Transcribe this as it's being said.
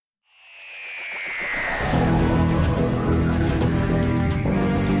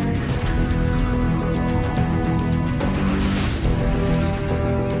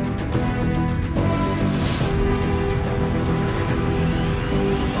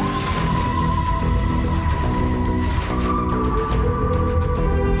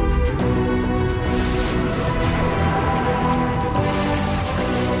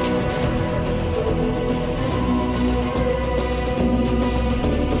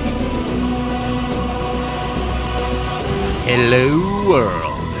Hello,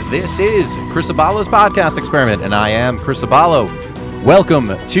 world. This is Chris Abalo's podcast experiment, and I am Chris Abalo.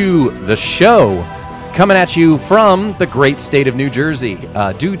 Welcome to the show, coming at you from the great state of New Jersey.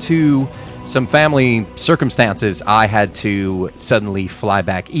 Due to some family circumstances, I had to suddenly fly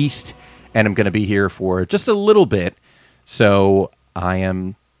back east, and I'm going to be here for just a little bit. So I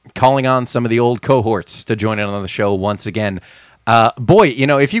am calling on some of the old cohorts to join in on the show once again. Boy, you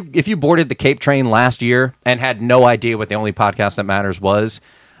know, if you boarded the Cape train last year and had no idea what the only podcast that matters was,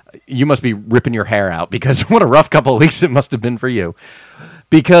 you must be ripping your hair out, because what a rough couple of weeks it must have been for you.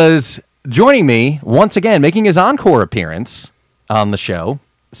 Because joining me once again, making his encore appearance on the show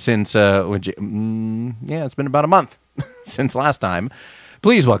since it's been about a month since last time.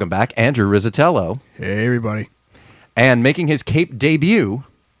 Please welcome back Andrew Rizzatello. Hey, everybody. And making his Cape debut,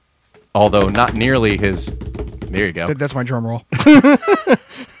 although not nearly his... There you go. That's my drum roll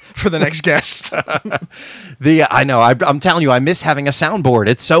for the next guest. I know. I'm telling you, I miss having a soundboard.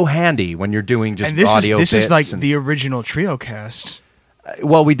 It's so handy when you're doing just audio this bits. is like the original trio cast.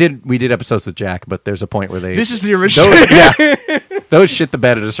 Well, we did episodes with Jack, but there's a point where they... This is the original. Those shit the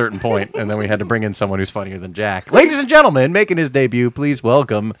bed at a certain point, and then we had to bring in someone who's funnier than Jack. Ladies and gentlemen, making his debut, please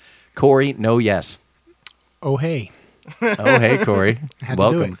welcome Corey No Yes. Oh, hey. Oh, hey, Corey.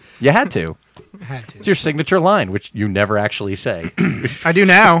 Welcome. To do it. You had to. I had to. It's your signature line, which you never actually say. I do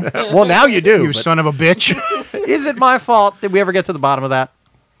now. Well, now you do. You son of a bitch. Is it my fault? Did we ever get to the bottom of that?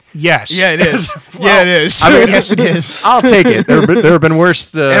 Yes. Yeah, it is. Yeah, it is. I mean, Yes, it is. I'll take it. There have been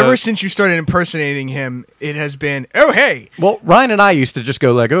worse. Ever since you started impersonating him, it has been, oh, hey. Well, Ryan and I used to just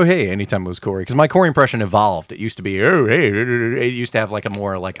go like, oh, hey, anytime it was Corey. Because my Corey impression evolved. It used to be, oh, hey. It used to have like a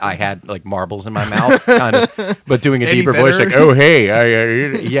more like I had like marbles in my mouth kind of, but doing a Eddie deeper Vedder. voice like, oh,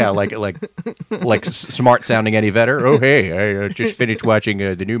 hey. Yeah, like smart sounding Eddie Vedder. Oh, hey, I just finished watching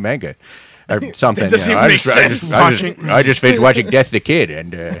the new manga. Or something. That doesn't even make sense. I just finished watching Death the Kid,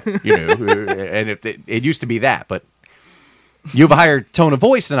 and and it used to be that, but you have a higher tone of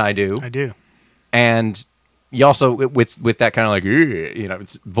voice than I do. I do. And you also with that kind of like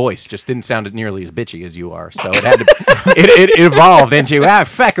it's voice just didn't sound nearly as bitchy as you are, so it had to it evolved into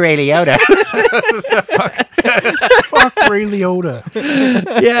fuck Ray Liotta. Fuck Ray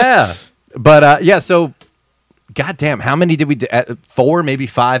Liotta. Yeah, but so. God damn, how many did we do? 4, maybe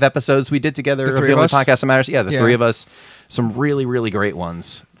 5 episodes we did together The of three the of only us? podcast that matters. Yeah, the Yeah. three of us. Some really, really great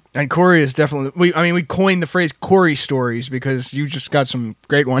ones. And Corey is definitely, we coined the phrase Corey stories because you just got some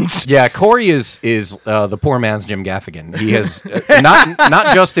great ones. Yeah, Corey is the poor man's Jim Gaffigan. He has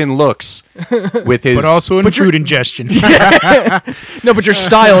not just in looks with his, But also in food ingestion. No, but your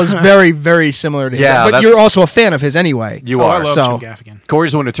style is very, very similar to his. Yeah, But that's- you're also a fan of his anyway. You Oh, are. I love So- Jim Gaffigan.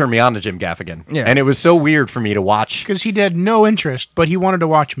 Corey's the one who turned me on to Jim Gaffigan. Yeah. And it was so weird for me to watch Because he had no interest, but he wanted to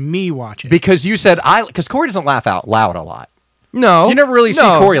watch me watch it. because you said because Corey doesn't laugh out loud a lot. No. You never really see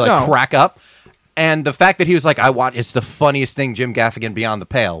No, Corey no. crack up. And the fact that he was like, it's the funniest thing, Jim Gaffigan Beyond the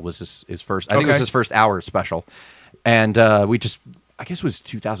Pale was his first, I think it was Okay. his first hour special. And I guess it was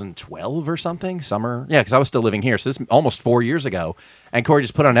 2012 or something, summer. Yeah, because I was still living here. So this is almost 4 years ago. And Corey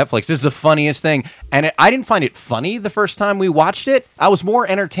just put on Netflix, this is the funniest thing. And I didn't find it funny the first time we watched it. I was more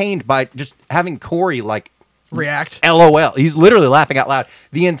entertained by just having Corey React. LOL. He's literally laughing out loud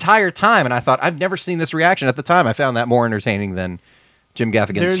the entire time. And I thought, I've never seen this reaction. At the time, I found that more entertaining than Jim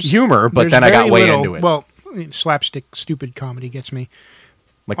Gaffigan's humor, but there's then I got very way little- into it. Well, slapstick, stupid comedy gets me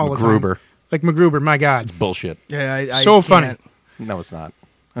Like all the MacGruber. time. Like MacGruber, my God. Bullshit. Yeah, I So funny. can't. No, it's not.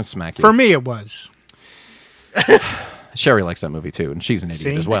 I'll smack you. For me, it was. Sherry likes that movie too, and she's an idiot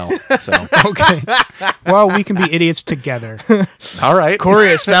See? as well. So, Okay. Well, we can be idiots together. all right. Corey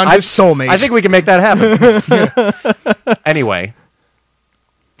has found his soulmate. I think we can make that happen. Anyway.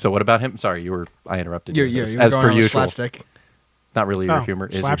 So what about him? Sorry, I interrupted you. you were as going per on with usual. slapstick. Not really your humor.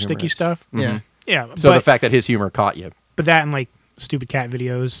 Is your humor slapsticky is. stuff. Yeah. Yeah. So but, the fact that his humor caught you. but that and stupid cat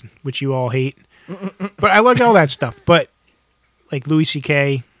videos, which you all hate. But I like all that stuff. But like Louis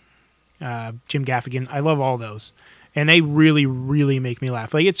C.K., Jim Gaffigan, I love all those. And they really, really make me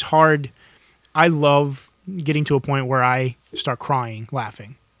laugh. Like, it's hard. I love getting to a point where I start crying,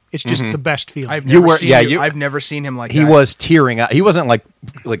 laughing. It's just the best feeling. I've You never were- seen yeah, you- you- I've never seen him like He that. was tearing up. He wasn't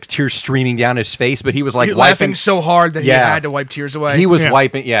like tears streaming down his face, but he was like He- wiping. laughing so hard that he Yeah. had to wipe tears away. He was Yeah.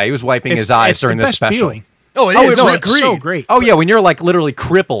 wiping. Yeah, he was wiping It's- his eyes it's during the this best special. feeling. Oh, it Oh, is. it's No, really agreed. so great. Oh yeah, when you're literally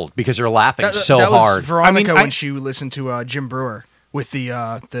crippled because you're laughing so that was hard. Veronica I mean, when she listened to Jim Brewer with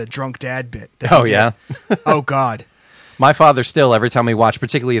the drunk dad bit. that Oh he did. yeah. Oh God. My father still, every time we watch,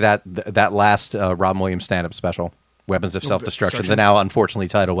 particularly that last Robin Williams stand-up special, Weapons of Self-Destruction, the now unfortunately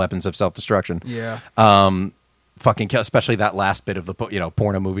titled Weapons of Self-Destruction. Yeah. fucking kill, especially that last bit of the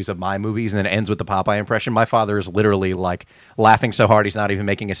porno movies of my movies, and then it ends with the Popeye impression. My father is literally like laughing so hard he's not even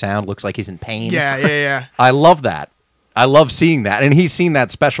making a sound. Looks like he's in pain. Yeah. I love that. I love seeing that, and he's seen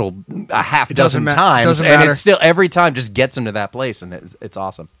that special a half dozen times, doesn't and matter. it's still every time just gets him to that place, and it's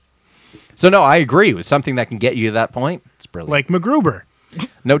awesome. So no, I agree with something that can get you to that point. It's brilliant. Like MacGruber.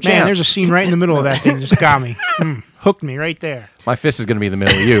 No chance. Man, there's a scene right in the middle of that thing. Just got me. Hooked me right there. My fist is going to be in the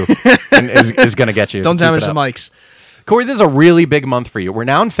middle of you, and is going to get you. Don't Keep damage it the up. mics. Corey, this is a really big month for you. We're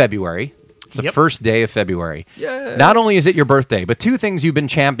now in February. It's the Yep. first day of February. Yeah. Not only is it your birthday, but two things you've been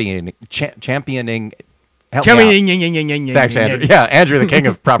championing. Help Tell me me. out. Thanks, Andrew. Yeah, Andrew, the king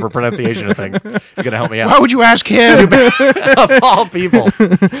of proper pronunciation of things. You're going to help me Why out. would you ask him? Of all people.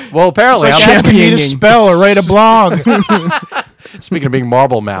 Well, apparently, Like I'm asking me to spell or write a blog. speaking of being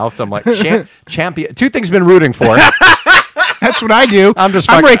marble-mouthed, I'm like, champion. Two things I've been rooting for. That's what I do. I'm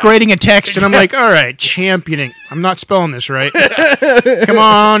like writing a text, and I'm like, all right, championing. I'm not spelling this right. Come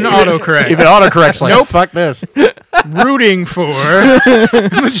on, autocorrect. Even autocorrect's like, Nope. fuck this. Rooting for. I'm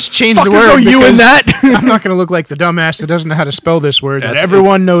gonna just change the Fuckers word. are you in because that? I'm not gonna look like the dumbass that doesn't know how to spell this word that That's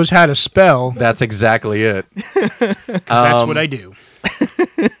everyone knows how to spell. That's exactly it. That's what I do.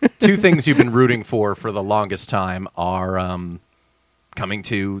 Two things you've been rooting for the longest time are coming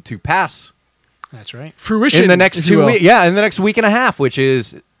to pass That's right. Fruition in the next if you 2 will. weeks. Yeah, in the next week and a half, which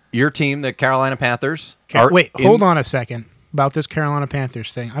is your team, the Carolina Panthers. Wait, hold on a second about this Carolina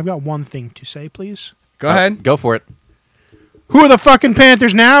Panthers thing. I've got one thing to say, please. Go ahead. Go for it. Who are the fucking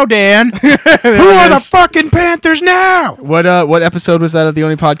Panthers now, Dan? Who are the fucking Panthers now? What episode was that of the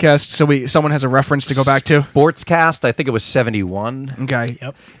Only Podcast? So someone has a reference to go back to. Sportscast, I think it was 71. Okay.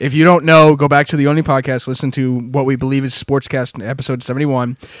 Yep. If you don't know, go back to the Only Podcast. Listen to what we believe is Sportscast episode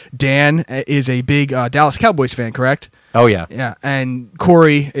 71. Dan is a big Dallas Cowboys fan, correct? Oh, yeah. Yeah. And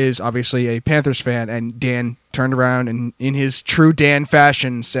Corey is obviously a Panthers fan. And Dan turned around and, in his true Dan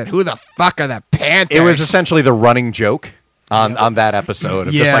fashion, said, "Who the fuck are the Panthers?" It was essentially the running joke on that episode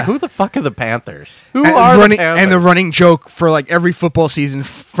of just Yeah. like, who the fuck are the Panthers? Who and are running, the Panthers? and the running joke for like every football season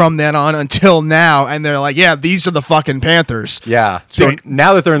from then on until now. And they're like, yeah, these are the fucking Panthers. Yeah. So They-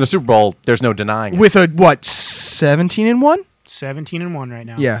 now that they're in the Super Bowl, there's no denying it. With a, 17-1? 17-1 right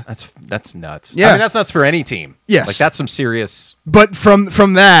now. Yeah. That's nuts. Yeah. I mean, that's nuts for any team. Yes. Like, that's some serious... But from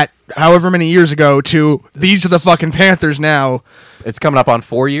that, however many years ago, to these are the fucking Panthers now. It's coming up on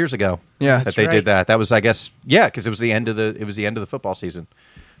 4 years ago. Yeah. that they right. did that. That was, I guess, because it was the end of the football season.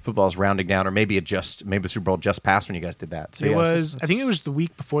 Football's rounding down, or maybe the Super Bowl just passed when you guys did that. So It yeah, was. I think it was the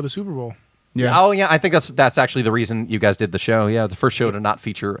week before the Super Bowl. Yeah. Oh yeah, I think that's actually the reason you guys did the show. Yeah, the first show to not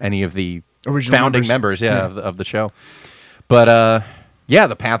feature any of the Original founding members. Of the show. But yeah,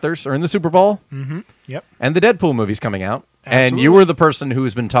 the Panthers are in the Super Bowl, Yep. and the Deadpool movie's coming out. And Absolutely. you were the person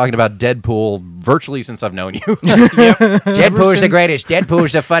who's been talking about Deadpool virtually since I've known you. Deadpool's the greatest.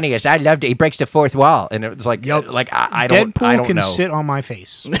 Deadpool's the funniest. I loved it. He breaks the fourth wall. And it was like, Yep. I don't, Deadpool I don't can know. sit on my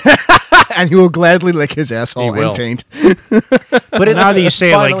face. And he will gladly lick his asshole He will. and taint. But it's Now that you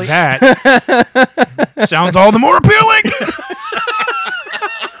say it like finally- that, sounds all the more appealing.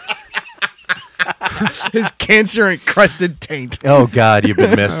 His cancer-encrusted taint. Oh God, you've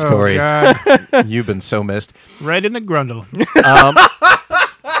been missed, Corey. God. You've been so missed. Right in the grundle.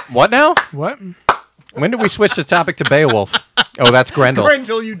 What now? What? When did we switch the topic to Beowulf? Oh, that's Grendel.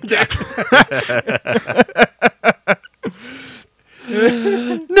 Until you dick.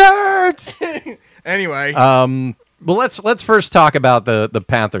 Nerds. Anyway. Well, let's first talk about the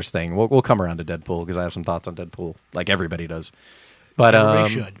Panthers thing. We'll come around to Deadpool because I have some thoughts on Deadpool, like everybody does. But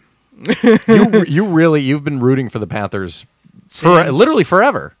Everybody should. you've been rooting for the Panthers for Since- literally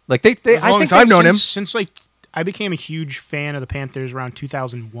forever. Like they As long I as think I've known him. Since like I became a huge fan of the Panthers around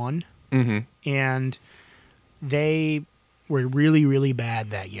 2001, and they were really, really bad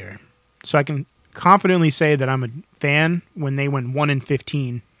that year. So I can confidently say that I'm a fan when they went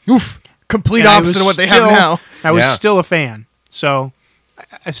 1-15. Oof. Complete And I opposite was of what they still- have now. I was Yeah. still a fan. So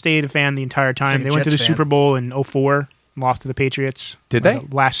I stayed a fan the entire time. like a They went to the Jets fan. Super Bowl in 04, lost to the Patriots. Did they?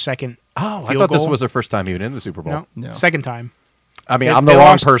 Last second. Oh, I field thought this goal. was their first time even in the Super Bowl. No, second time. I mean, They- I'm the they wrong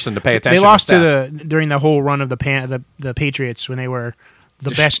lost- person to pay attention. They lost to to stats. during the whole run of the Patriots when they were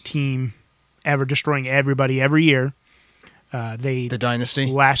the best team ever, destroying everybody every year. They The dynasty.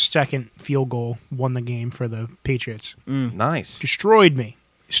 last second field goal won the game for the Patriots. Nice, Destroyed me.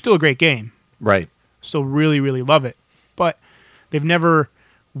 Still a great game. right? Still really, really love it. But they've never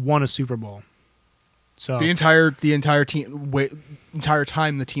won a Super Bowl. So The entire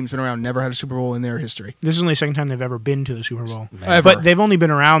time the team's been around, never had a Super Bowl in their history. this is only the second time they've ever been to the Super Bowl. Ever. But they've only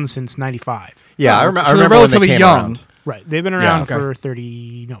been around since '95. Yeah, I So remember they're when relatively they came young. around. Right. They've been around Yeah. for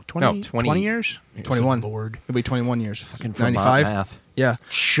 20 years? 21. Lord. It'll be 21 years. Looking for 95. math. Yeah.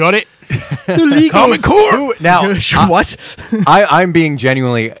 Shut it. Common Core. Now, What? I'm being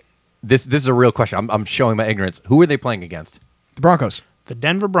genuinely. This is a real question. I'm showing my ignorance. Who are they playing against? The Broncos. The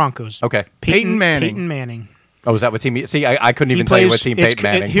Denver Broncos. Okay. Peyton Manning. Peyton Manning. Oh, is that what team? See, I couldn't He even tell you what plays- team it's- Peyton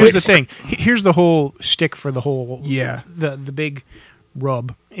Manning. Here's the plays. thing. Here's the whole shtick for the whole. Yeah. The big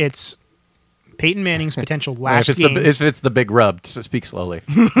rub. It's Peyton Manning's potential If last it's game. if it's the big rub, just speak slowly.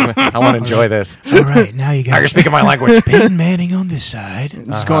 I want to enjoy this. All right, now you got. Now you're speaking my language. Peyton Manning on this side.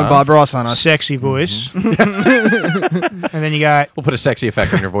 Just going Bob Ross on us. Sexy voice. Mm-hmm. And then you got We'll put a sexy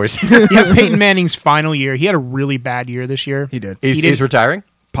effect on your voice. Peyton Manning's final year. He had a really bad year this year. He did. He's didn't- retiring.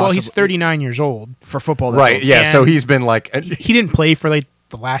 Well, he's Possibly. 39 years old. For football, that's Right. old. Yeah. So And- he's been like. He didn't play for like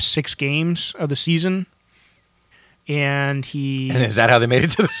the last 6 games of the season. And And is that how they made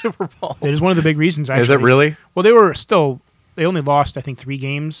it to the Super Bowl? that is one of the big reasons, actually. Is it really? Well, they only lost, I think, 2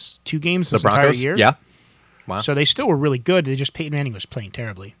 games The this entire Broncos? year. Yeah. Wow. So they still were really good. They just, Peyton Manning was playing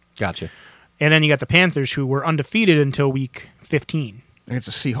terribly. Gotcha. And then you got the Panthers, who were undefeated until week 15. It's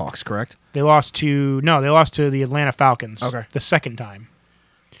the Seahawks, correct? They lost to the Atlanta Falcons. Okay. The second time.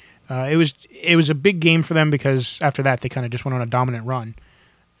 It was a big game for them because after that they kind of just went on a dominant run.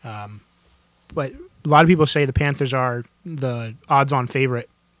 But a lot of people say the Panthers are the odds-on favorite,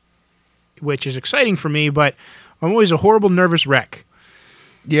 which is exciting for me. But I'm always a horrible nervous wreck.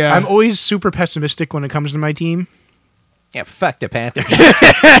 Yeah. I'm always super pessimistic when it comes to my team. Yeah. Fuck the Panthers.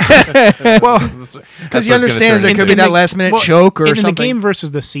 Well, Because he understands there could be in that the- last-minute well, choke or in something. the game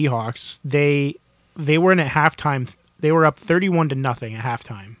versus the Seahawks, they were in at halftime. They were up 31-0 at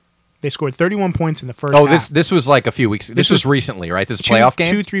halftime. They scored 31 points in the first Oh, half. this was like a few weeks. This was recently, right? This is a playoff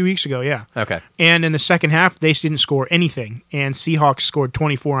game. 2-3 weeks ago, yeah. Okay. And in the second half, they didn't score anything, and Seahawks scored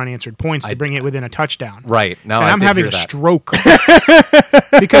 24 unanswered points to bring it within a touchdown. Right. Now And I I'm did having hear a that. stroke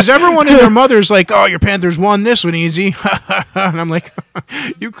because everyone and their mother's like, "Oh, your Panthers won this one easy," and I'm like,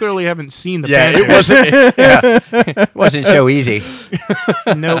 "You clearly haven't seen the Yeah, Panthers." it wasn't. Wasn't so easy.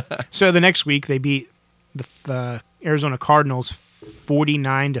 Nope. So the next week they beat the Arizona Cardinals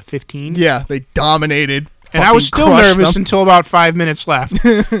 49-15. Yeah, they dominated. And I was fucking still crushed nervous them. until about 5 minutes left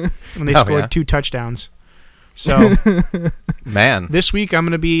when they Oh, scored yeah. 2 touchdowns. So Man. this week I'm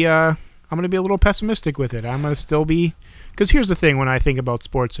gonna be a little pessimistic with it. I'm gonna still be, because here's the thing: when I think about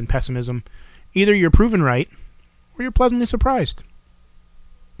sports and pessimism, either you're proven right or you're pleasantly surprised.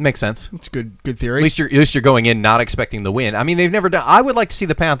 Makes sense. It's good At theory. least you're going in not expecting the win. I mean, they've never done. I would like to see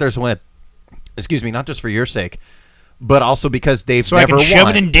the Panthers win. Excuse me, not just for your sake, but also because they've So I never can shove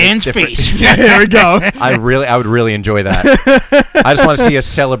won. it in Dan's It's different. face. There we go. I would really enjoy that. I just want to see a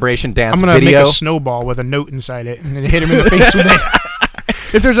celebration dance I'm gonna video. make a snowball with a note inside it and then hit him in the face with it.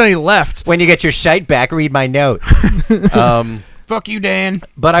 If there's any left. When you get your sight back, read my note. Fuck you, Dan.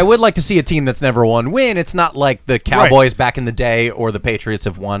 But I would like to see a team that's never won win. It's not like the Cowboys back in the day or the Patriots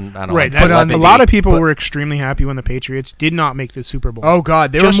have won. I don't Right. know. But That's, on a lot of people were extremely happy when the Patriots did not make the Super Bowl. Oh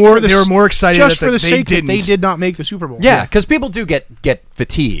God, they Just were more. for the They were s- more excited just that for the they sake didn't. that they did not make the Super Bowl. Yeah, because people do get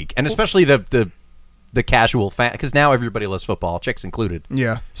fatigue, and especially the casual fan. Because now everybody loves football, chicks included.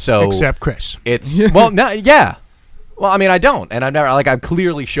 Yeah. So Except Chris. it's well, no, yeah. Well, I mean, I don't, and I never I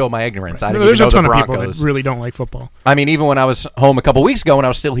clearly show my ignorance. I didn't There's even a know ton the of people Broncos. that really don't like football. I mean, even when I was home a couple weeks ago, when I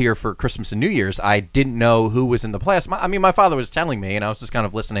was still here for Christmas and New Year's, I didn't know who was in the playoffs. My father was telling me, and I was just kind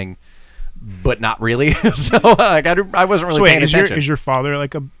of listening, but not really. So like, I wasn't really So wait, paying attention. is your father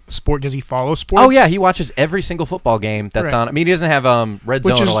like a sport? Does he follow sports? Oh yeah, he watches every single football game that's Right. on. I mean, he doesn't have Red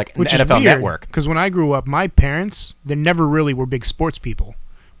Zone or like an NFL Network. Because when I grew up, my parents, they never really were big sports people.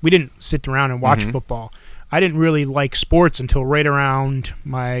 We didn't sit around and watch Mm-hmm. football. I didn't really like sports until right around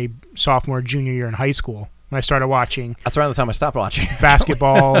my sophomore, junior year in high school when I started watching That's around the time I stopped watching.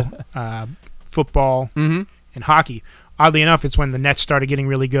 basketball, football, Mm-hmm. and hockey. Oddly enough, it's when the Nets started getting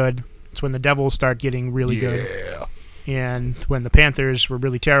really good. It's when the Devils start getting really good. And when the Panthers were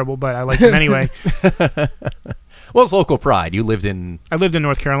really terrible, but I liked them anyway. Well, it's local pride. You lived in I lived in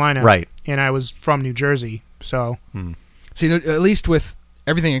North Carolina. Right. And I was from New Jersey. So See, at least with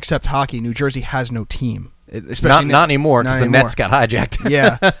everything except hockey, New Jersey has no team. Especially not anymore because not the Nets got hijacked.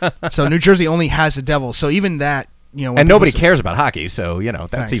 Yeah. So New Jersey only has the Devils. So even that, you know, when And people nobody say- cares about hockey, so that's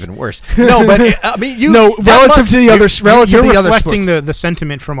Thanks. even worse. No, but I mean, No, relative to the other, relative You're to the other reflecting sports. the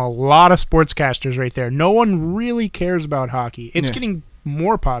sentiment from a lot of sportscasters right there. No one really cares about hockey. It's Yeah. getting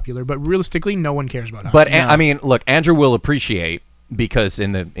more popular, but realistically, no one cares about hockey. But I mean, look, Andrew will appreciate because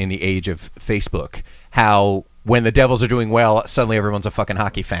in the age of Facebook, how when the Devils are doing well, suddenly everyone's a fucking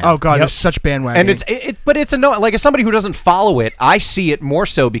hockey fan. Oh god, Yep. there's such bandwagon. And but it's annoying. Like, as somebody who doesn't follow it, I see it more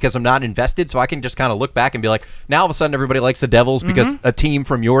so because I'm not invested. So I can just kind of look back and be like, now all of a sudden everybody likes the Devils because a team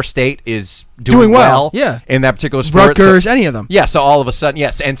from your state is doing well. Yeah. in that particular sport. Rutgers, So- any of them. Yeah. So all of a sudden,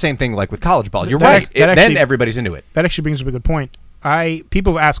 yes, and same thing like with college ball. You're That- right. that Then actually- everybody's into it. That actually brings up a good point.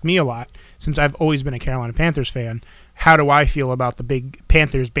 People ask me a lot, since I've always been a Carolina Panthers fan, how do I feel about the big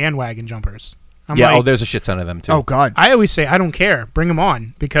Panthers bandwagon jumpers? I'm Yeah. like, There's a shit ton of them too. Oh god. I always say I don't care. Bring them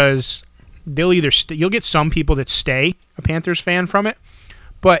on, because they'll either you'll get some people that stay a Panthers fan from it,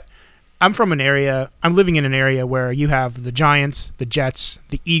 but I'm living in an area where you have the Giants, the Jets,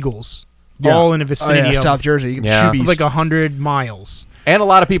 the Eagles, Yeah. all in a vicinity of, South Jersey. Yeah. Shoobies. of like 100 miles. And a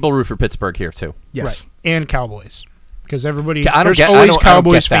lot of people root for Pittsburgh here too. yes. Right. And Cowboys. Because everybody, I don't there's get- I always don't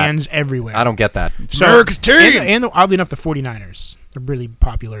Cowboys get that. fans everywhere. I don't get that. It's America's team. And oddly enough, the 49ers. They're really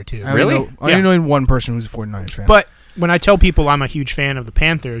popular too. I Really? only know one person who's a 49ers fan. But when I tell people I'm a huge fan of the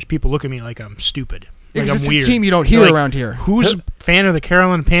Panthers, people look at me like I'm stupid. Like Because I'm it's weird. a team you don't They're hear like, around here. Who's a fan of the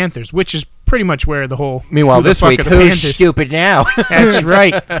Carolina Panthers? Which is pretty much where the whole Meanwhile, who the this fuck week, are the who's Panthers? stupid now? That's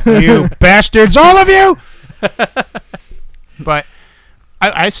right, you bastards, all of you. But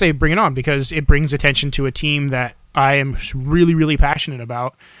I say bring it on, because it brings attention to a team that I am really, really passionate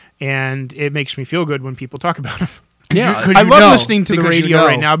about, and it makes me feel good when people talk about them. Yeah, Could I you love know? listening to the Because you radio know.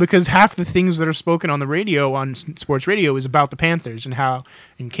 right now, because half the things that are spoken on the radio, on sports radio, is about the Panthers and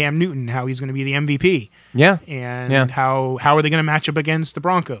Cam Newton, how he's going to be the MVP, Yeah. and Yeah. how are they going to match up against the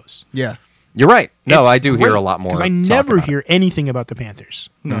Broncos. Yeah. You're right. No, It's I do hear great, a lot more. because I talk never about it. hear anything about the Panthers.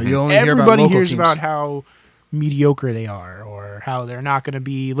 No, you only hear about Everybody local hears teams. about how mediocre they are, or how they're not going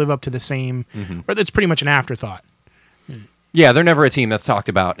to live up to the same, or that's pretty much an afterthought. Yeah, they're never a team that's talked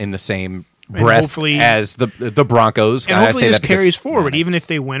about in the same And breath hopefully- as the Broncos. And I hopefully say this that because- carries forward. Yeah. Even if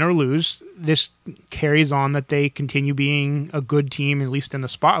they win or lose, this carries on that they continue being a good team, at least in the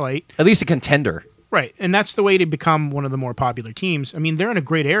spotlight. At least a contender. Right. And that's the way to become one of the more popular teams. I mean, they're in a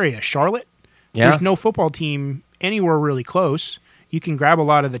great area. Charlotte, Yeah. there's no football team anywhere really close. You can grab a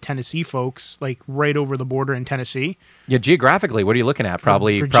lot of the Tennessee folks, like right over the border in Tennessee. Yeah, geographically, what are you looking at?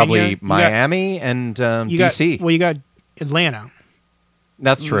 Probably Virginia, you got- Miami and You DC. got, well, you got Atlanta,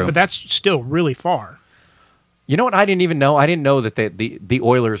 That's true. but that's still really far. You know what? I didn't even know. I didn't know that the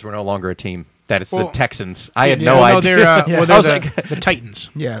Oilers were no longer a team. That it's the Well, Texans. I had Yeah, no no, idea. they're, Yeah. well, I they're was the, like, the Titans.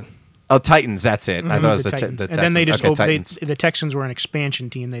 Yeah. oh, Titans. That's it. I thought it was The the Titans. Texans. And then they just okay, opened. Titans. The Texans were an expansion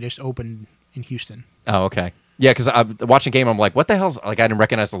team. They just opened in Houston. Oh, okay. Yeah, because I'm watching a game. I'm like, what the hell's like? I didn't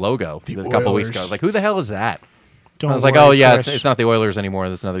recognize the logo a couple of weeks ago. I was like, who the hell is that? Don't I was like, worry, oh yeah, Chris. it's not the Oilers anymore.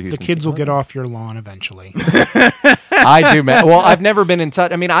 There's another The Houston. kids will get off your lawn eventually. I do, man. Well, I've never been in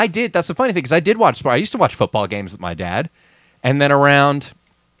touch. I mean, I did. That's the funny thing because I did watch sport. I used to watch football games with my dad, and then around,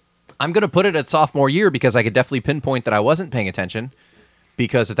 I'm going to put it at sophomore year because I could definitely pinpoint that I wasn't paying attention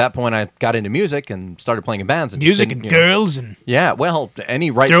because at that point I got into music and started playing in bands and just Music didn't, and you know- girls and Yeah, well,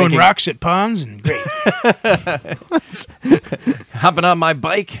 any right throwing thinking, rocks at ponds and great. hopping on my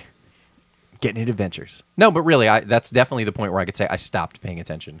bike, getting into adventures. No, but really, that's definitely the point where I could say I stopped paying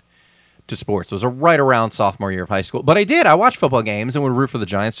attention to sports. It was right around sophomore year of high school. But I did. I watched football games and would root for the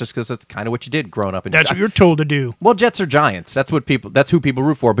Giants just because that's kind of what you did growing up. That's what you're told to do. Well, Jets are Giants. That's who people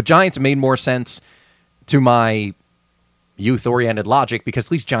root for. But Giants made more sense to my youth-oriented logic because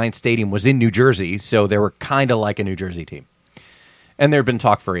at least Giants Stadium was in New Jersey, so they were kind of like a New Jersey team. And there had been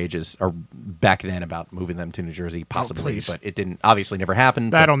talk for ages, or back then, about moving them to New Jersey, possibly, please. but it didn't. Obviously, never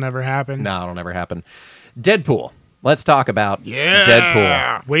happened. That'll never happen. No, it'll never happen. Deadpool. Let's talk about Yeah.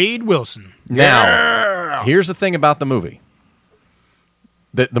 Deadpool. Wade Wilson. Now, here's the thing about the movie.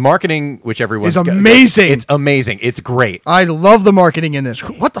 The marketing, which everyone's Is amazing. It's amazing. It's great. I love the marketing in this.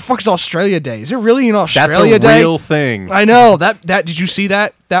 What the fuck is Australia Day? Is it really an That's Australia a Day? real thing. I know that. Did you see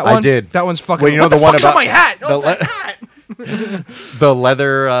that? That I one. did. That one's fucking. Well, you know what the one fuck's about on my hat? No, the it's a hat. the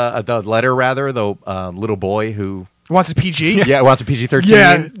letter rather, the little boy who Wants a PG? yeah wants a PG-13.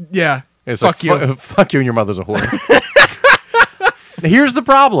 Yeah. Yeah. It's Fuck like, you. Fuck you and your mother's a whore. Here's the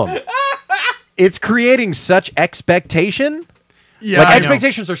problem. It's creating such expectation. Yeah. Like I know.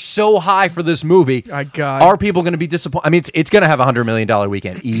 expectations are so high for this movie. My God. Are people going to be disappointed? I mean, it's going to have $100 million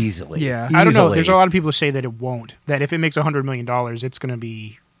weekend easily. Yeah. I don't know. Easily. There's a lot of people who say that it won't. That if it makes $100 million,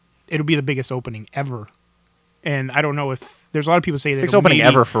 it'll be the biggest opening ever. And I don't know if there's a lot of people say that Biggest it'll opening maybe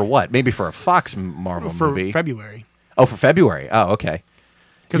ever for what? Maybe for a Fox Marvel for movie. February. Oh, for February. Oh, okay.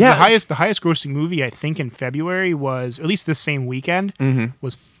 Because Yeah. the highest grossing movie I think in February was, at least the same weekend,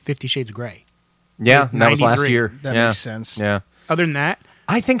 was 50 Shades of Grey. Yeah, and that was last 93. year. That Yeah. makes sense. Yeah. Other than that,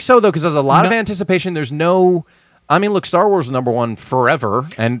 I think so, though, because there's a lot of No- anticipation. There's no I mean, look, Star Wars was number one forever,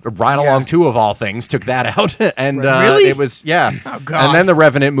 and Ride Along 2 of all things took that out, and Really? it was Oh, God. And then The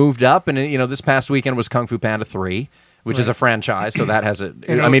Revenant moved up, and this past weekend was Kung Fu Panda 3, which is a franchise, so that has a.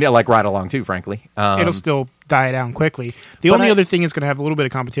 I mean, I like Ride Along 2, frankly. It'll still die down quickly. The but only I- other thing it's going to have a little bit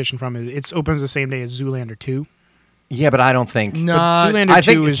of competition from is it opens the same day as Zoolander 2. Yeah, but I don't think. No. Zoolander I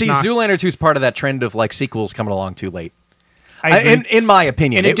 2 think is not. Zoolander 2 is part of that trend of like sequels coming along too late. I agree. In my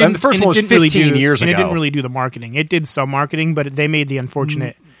opinion, the first one was 15 years ago. And it didn't really do the marketing. It did some marketing, but they made the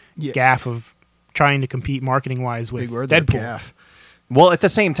unfortunate Yeah. gaffe of trying to compete marketing-wise with Big word there, Deadpool. gaff. Well, at the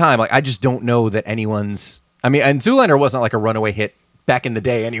same time, like I just don't know that anyone's. I mean, and Zoolander wasn't like a runaway hit back in the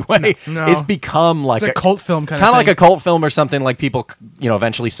day anyway. No. It's become like It's a cult film kind of like thing. a cult film or something like people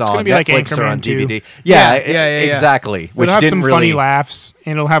eventually saw gonna on be like Netflix or on Anchorman 2. DVD. Yeah, Yeah, exactly. Which It'll have didn't some really, funny laughs,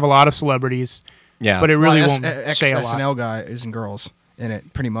 and it'll have a lot of celebrities, Yeah, but it really Well, won't say a lot. SNL guy is in girls in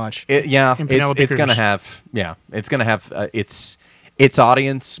it, pretty much. And Penelope it's gonna Cruz. have it's gonna have its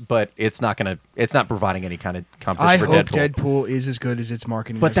audience, but it's not providing any kind of competition I for hope Deadpool. Deadpool is as good as its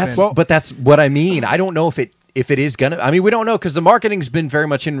marketing. But has that's been. what I mean. I don't know if it is gonna. I mean, we don't know because the marketing's been very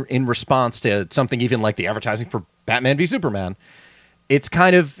much in response to something even like the advertising for Batman v Superman. It's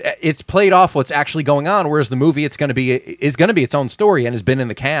kind of it's played off what's actually going on, whereas the movie is going to be its own story and has been in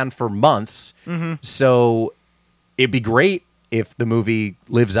the can for months. Mm-hmm. So it'd be great if the movie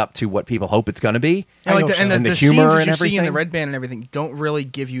lives up to what people hope it's going to be. And, like I hope so. and the humor scenes that and you see in the everything. Red Band and everything don't really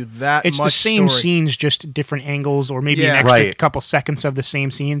give you that It's much the same story. scenes, just different angles, or maybe Yeah. an extra Right. couple seconds of the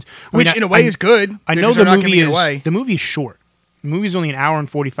same scenes. Which, in a way, is good. I know because the they're not movie giving it is away the movie is short. The movie's only an hour and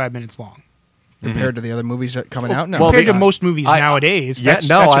 45 minutes long. compared to the other movies that coming out. No, Well, Compared they- to most movies I- nowadays, Yeah, that's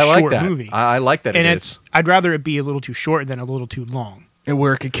no, a I like short that. movie. I like that. and it it's is. I'd rather it be a little too short than a little too long. and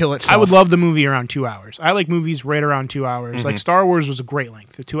where it could kill itself. I would love the movie around 2 hours. I like movies right around 2 hours. Like Star Wars was a great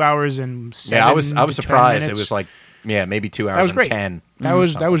length. The 2 hours and 7 Yeah, I was to 10 surprised. It minutes. was like maybe 2 hours that was and great. 10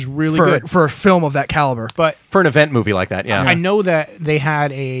 That was really for good. for a film of that caliber. But for an event movie like that. Yeah, I know that they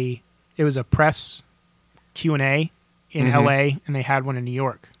had it was a press Q&A in LA, and they had one in New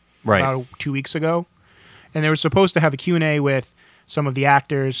York Right. about 2 weeks ago. And they were supposed to have a Q&A with some of the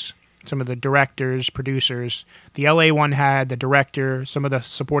actors, some of the directors, producers. The LA one had the director, some of the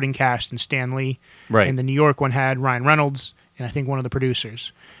supporting cast, and Stan Lee. Right. And the New York one had Ryan Reynolds and I think one of the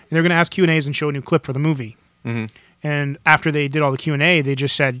producers. And they're going to ask Q&As and show a new clip for the movie. Mm-hmm. And after they did all the Q&A, they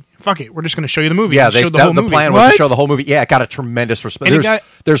just said, fuck it, we're just going to show you the movie. Yeah, And showed the whole movie. plan was to What? show the whole movie. Yeah, it got a tremendous response. And it got-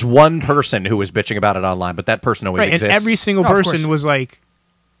 There's one person who was bitching about it online, but that person always Right, exists. and every single Oh, of person course. was like,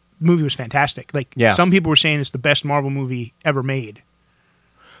 the movie was fantastic. Like, Yeah. some people were saying it's the best Marvel movie ever made.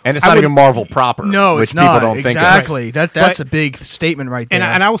 and it's I not would- even Marvel proper. No, which it's not. people don't think of. Exactly. That's But- a big statement right there.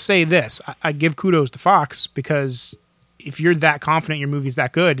 And I will say this: I give kudos to Fox, because if you're that confident your movie's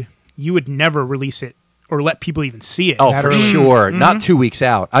that good, you would never release it or let people even see it. Oh, that for early. sure. Not 2 weeks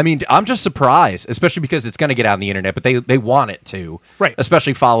out. I mean, I'm just surprised, especially because it's going to get out on the internet, but they want it to. Right.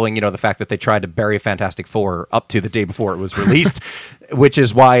 Especially following, the fact that they tried to bury Fantastic Four up to the day before it was released, which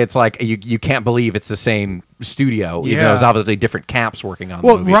is why it's like you can't believe it's the same studio, even though Yeah. it's obviously different camps working on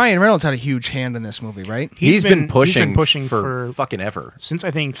well, the movies. Ryan Reynolds had a huge hand in this movie, right? He's been pushing pushing for for fucking ever. since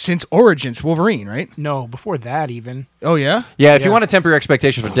I think Since Origins, Wolverine, right? no before that even. Oh yeah. Yeah, if you Yeah. want to temper your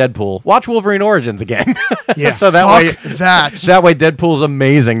expectations for Deadpool, watch Wolverine Origins again. Yeah. so that Fuck way, that. that way Deadpool's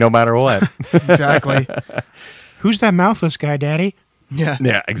amazing no matter what. Exactly. Who's that mouthless guy, Daddy? Yeah.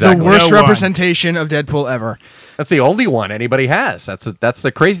 Yeah, exactly. The worst No one. representation of Deadpool ever. That's the only one anybody has. That's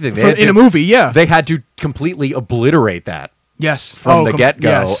the crazy thing. In a movie, yeah. They had to completely obliterate that Yes. from the get-go.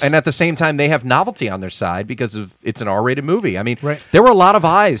 Yes. And at the same time, they have novelty on their side because it's an R-rated movie. I mean, Right. there were a lot of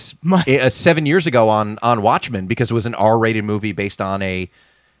eyes My- 7 years ago on Watchmen because it was an R-rated movie based on a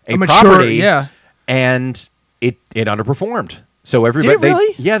mature- property. yeah. And it underperformed. So everybody, Did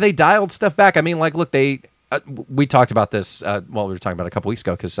it really? they dialed stuff back. I mean, like, look, we talked about this. We were talking about it a couple weeks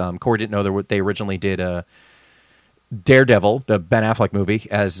ago because Corey didn't know they originally did Daredevil, the Ben Affleck movie,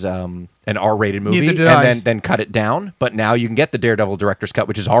 as an R-rated movie, Neither did I. and then cut it down. But now you can get the Daredevil director's cut,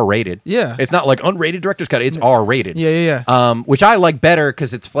 which is R-rated. Yeah. It's not like unrated director's cut; it's R-rated. Yeah. Which I like better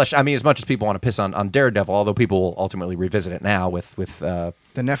because it's fleshed. I mean, as much as people want to piss on Daredevil, although people will ultimately revisit it now with The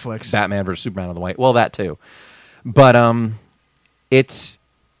Netflix. Batman versus Superman on the way. Well, that too, but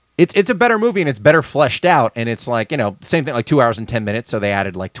it's a better movie and it's better fleshed out, and it's like same thing, like 2 hours and 10 minutes. So they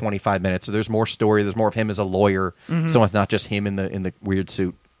added like 25 minutes. So there's more story. There's more of him as a lawyer. So it's not just him in the weird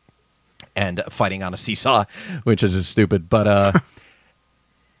suit and fighting on a seesaw, which is just stupid. But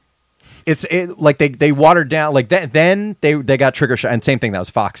like they watered down like that. Then they got Trigger Shy, and same thing. That was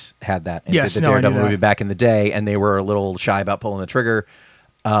Fox had that. And Yes, did the no, I knew Daredevil that. movie back in the day, and they were a little shy about pulling the trigger.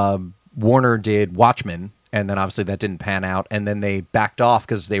 Warner did Watchmen, and then obviously that didn't pan out, and then they backed off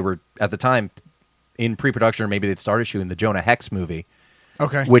because they were at the time in pre-production, or maybe they'd started shooting the Jonah Hex movie,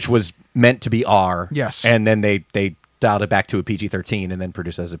 Okay. which was meant to be R. Yes. and then they dialed it back to a PG-13 and then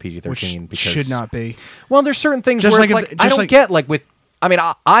produced it as a PG-13 Which because should not be. Well, there's certain things Just where like it's if- like just I don't like- get like with. I mean,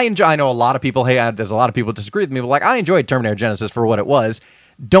 I enjoy. I know a lot of people. Hey, there's a lot of people disagree with me, but like I enjoyed Terminator Genesis for what it was.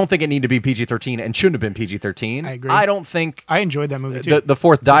 Don't think it needed to be PG-13 and shouldn't have been PG-13. I agree. I don't think I enjoyed that movie too. the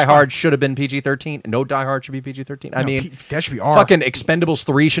fourth Die Hard should have been PG-13. No Die Hard should be PG-13. I No, mean, that should be R. Fucking Expendables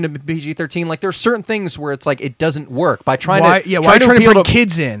 3 shouldn't have been PG-13. Like there's certain things where it's like it doesn't work by trying Why? to Yeah. Why trying to appeal bring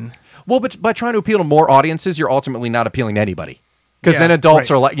kids in? Well, but by trying to appeal to more audiences, you're ultimately not appealing to anybody. Because Yeah, then adults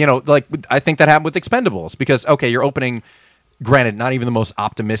right. are like, like I think that happened with Expendables. Because okay, you're opening. Granted, not even the most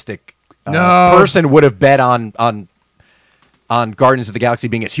optimistic No. person would have bet on Guardians of the Galaxy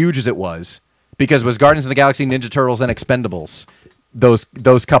being as huge as it was, because it was Guardians of the Galaxy, Ninja Turtles, and Expendables.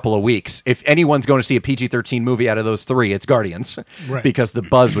 Those couple of weeks. If anyone's going to see a PG-13 movie out of those three, it's Guardians, Right. because the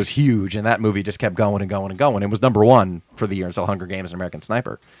buzz was huge, and that movie just kept going and going and going. It was number one for the year until Hunger Games and American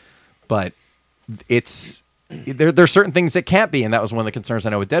Sniper. But there's certain things that can't be, and that was one of the concerns I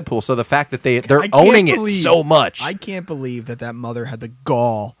know with Deadpool. So the fact that they're I can't owning it believe- so much. I can't believe that mother had the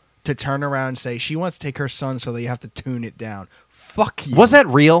gall to turn around and say she wants to take her son, so that you have to tune it down. Fuck you. Was that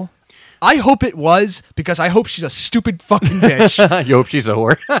real? I hope it was, because I hope she's a stupid fucking bitch. You hope she's a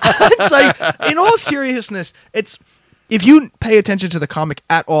whore. It's like, in all seriousness, it's if you pay attention to the comic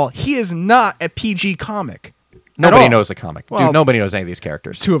at all, he is not a PG comic. Nobody all. knows the comic. Well, Dude, nobody knows any of these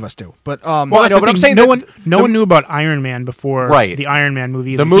characters. Two of us do, but Well, I That's know, the but I'm thing, saying no that one knew about Iron Man before Right. the Iron Man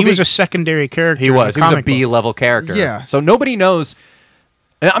movie. The He movie- was a secondary character. He in was. the He was a comic book. B-level character. Yeah. So nobody knows.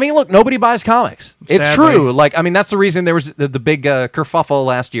 I mean, look, nobody buys comics. It's Sadly. true. Like, I mean, that's the reason there was the big kerfuffle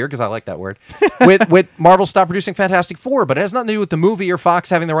last year, because I like that word, with Marvel stopped producing Fantastic Four, but it has nothing to do with the movie or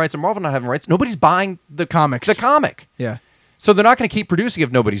Fox having the rights or Marvel not having rights. Nobody's buying the Comics. The comic. yeah. So they're not going to keep producing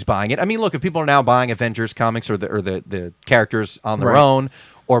if nobody's buying it. I mean, look, if people are now buying Avengers comics or the characters on their Right. own,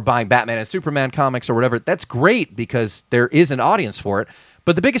 or buying Batman and Superman comics or whatever, that's great because there is an audience for it.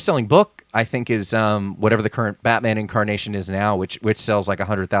 But the biggest selling book, I think, is whatever the current Batman incarnation is now, which sells like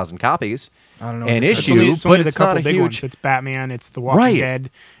 100,000 copies. I don't know An what the- issue, It's only but the it's couple not a big huge. ones. It's Batman. It's The Walking Right. Dead.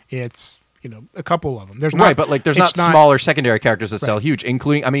 It's a couple of them. There's Right, not, but like there's it's not smaller secondary characters that sell Right. huge,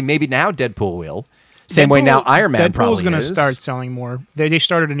 including, I mean, maybe now Deadpool will. Same way now Iron Man Deadpool's probably going to is. start selling more. They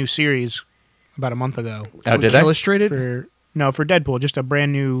started a new series about a month ago. Oh, did they? Illustrated? For Deadpool, just a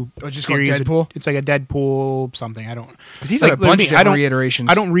brand new Oh, just called series. Deadpool? It's like a Deadpool something. I don't. 'Cause he's had a bunch of different reiterations.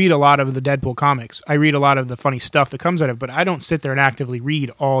 I don't read a lot of the Deadpool comics. I read a lot of the funny stuff that comes out of it, but I don't sit there and actively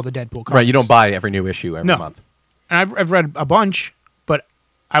read all the Deadpool comics. Right, you don't buy every new issue every No. month. And I've read a bunch, but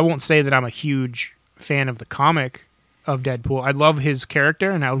I won't say that I'm a huge fan of the comic of Deadpool. I love his character,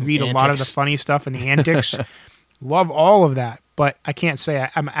 and I'll read a lot of the antics. funny stuff and the antics. Love all of that, but I can't say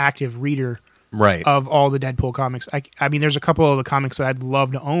I'm an active reader Right. of all the Deadpool comics. I mean, there's a couple of the comics that I'd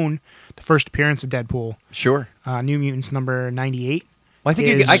love to own. The first appearance of Deadpool, Sure. New Mutants number 98. Well, I think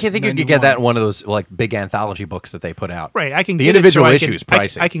is I think you could 91. get that in one of those like big anthology books that they put out. Right, I can The get individual it so issue is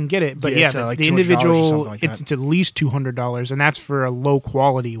pricey. I can get it, but Yeah, yeah, it's, like the $200 or individual something like that. it's at least $200, and that's for a low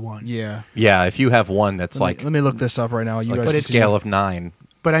quality one. Yeah. Yeah, if you have one that's Let me look this up right now. You like guys a can- scale of 9.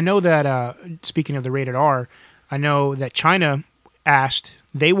 But I know that speaking of the rated R, I know that China asked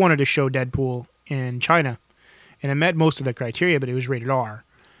they wanted to show Deadpool in China, and it met most of the criteria, but it was rated R.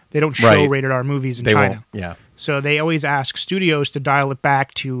 They don't show Right. rated R movies in They China. won't. Yeah. So they always ask studios to dial it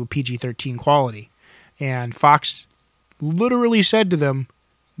back to PG-13 quality. And Fox literally said to them,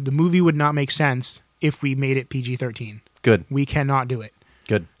 the movie would not make sense if we made it PG-13. Good. We cannot do it.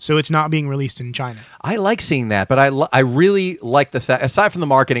 Good. So it's not being released in China. I like seeing that, but I really like the fact, aside from the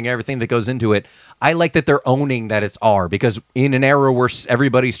marketing and everything that goes into it, I like that they're owning that it's R, because in an era where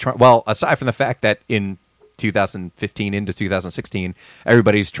everybody's trying, well, aside from the fact that in 2015 into 2016,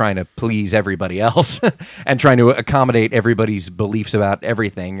 everybody's trying to please everybody else and trying to accommodate everybody's beliefs about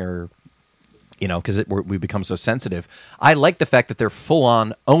everything, or, because we become so sensitive. I like the fact that they're full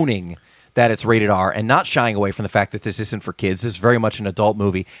on owning that it's rated R and not shying away from the fact that this isn't for kids. This is very much an adult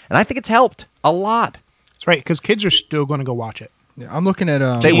movie, and I think it's helped a lot. That's right, because kids are still going to go watch it. Yeah, I'm looking at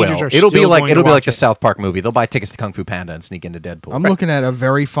They will. Teenagers are It'll be still like going to watch the it. South Park movie. They'll buy tickets to Kung Fu Panda and sneak into Deadpool. I'm looking at a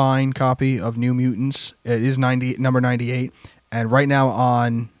very fine copy of New Mutants. It is number 98, and right now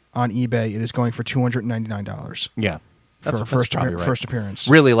on eBay it is going for $299. Yeah, for that's first probably right. first appearance.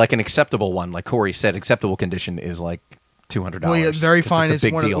 Really, like an acceptable one, like Corey said, acceptable condition is like $200. Well, yeah, very 'cause fine it's a is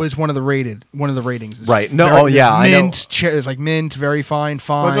big one of, deal. was one of the ratings. It's Right. No, very- oh, yeah, I know. mint. It's like mint, very fine,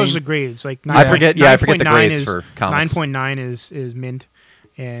 fine. Well, those are the grades. Like I forget the 9.9 grades is, for comics. 9.9 is mint,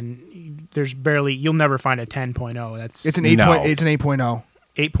 and you'll never find a 10.0. That's It's an 8. No. It's an 8.0.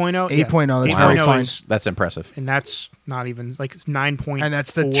 8.0. 8.0, that's very fine. That's impressive. And that's not even like it's 9.4, And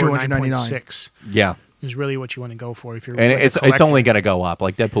that's the $299. 9.6 Yeah. is really what you want to go for if you're. And like a it's collector. only going to go up.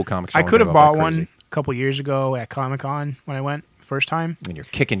 Like Deadpool comics. are I only could gonna have go up bought like one crazy. a couple years ago at Comic-Con when I went first time. And you're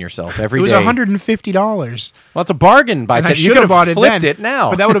kicking yourself every It was day. $150. Well, it's a bargain by And I ten. You should could have bought it flipped then, it now.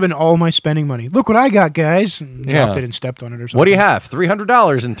 but that would have been all my spending money. Look what I got, guys! And Yeah. dropped it and stepped on it or something. What do you have?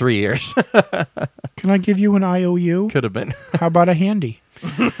 $300 in 3 years. Can I give you an IOU? Could have been. How about a handy?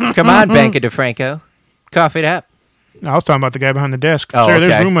 Come on, Banco DeFranco. Cough it up. No, I was talking about the guy behind the desk. Oh, Sir, okay.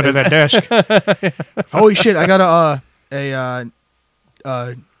 there's room under that desk. Holy shit! I got a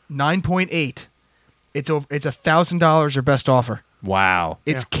 9.8. It's $1,000 or best offer. Wow.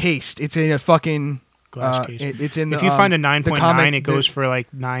 It's Yeah. cased. It's in a fucking Glass case. It's in. If the, you find a the 9.9, comic- it goes for like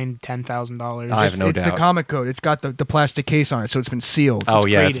 $9,000-$10,000. I have no it's doubt. the comic code. It's got the plastic case on it, so it's been sealed. Oh,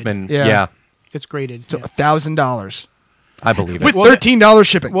 yeah. It's graded. been. Yeah. Yeah. It's graded. So yeah. $1,000 I believe it. with Well, $13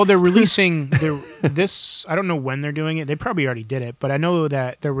 shipping. Well, they're releasing this. I don't know when they're doing it. They probably already did it, but I know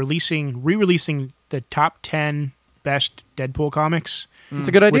that they're re-releasing the top 10 best Deadpool comics It's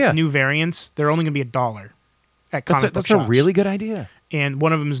a good idea. with new variants. They're only going to be $1 at comic book That's a shops. really good idea. And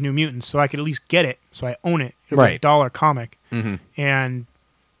one of them is New Mutants, so I could at least get it, so I own it. It'll Right. be $1 comic, Mm-hmm. and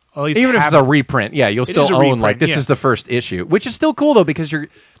at least Even if have it's a reprint, yeah, you'll still is a own reprint, like this yeah. is the first issue, which is still cool though because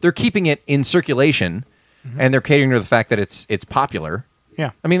they're keeping it in circulation, and they're catering to the fact that it's popular.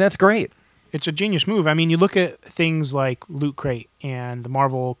 Yeah. I mean that's great. It's a genius move. I mean, you look at things like Loot Crate and the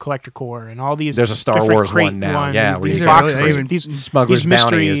Marvel Collector Core and all these. There's a Star different Wars crate one now, ones, yeah, where these you boxes, get really- these Smuggler's mystery,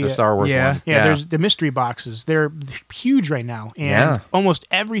 Bounty is the Star Wars yeah. one. Yeah, there's the mystery boxes. They're huge right now, and Yeah. almost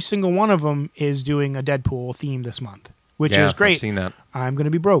every single one of them is doing a Deadpool theme this month, which Yeah, is great. I've seen that. I'm going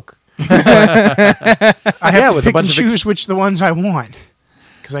to be broke. I have to with a pick bunch and of choose which the ones I want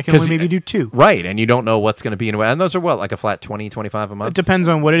because I can 'Cause, only maybe do two. Right, and you don't know what's going to be in and those are what like a flat 20, 25 a It month. depends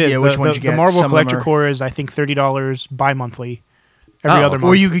on what it is. Yeah, which the, ones the, you get. the Marvel Some of them Collector are- Core is I think $30 bi-monthly. Every Oh, other month.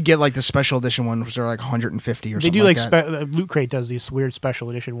 Or you could get like the special edition ones, which are like 150 or They something. do like that. Loot Crate does these weird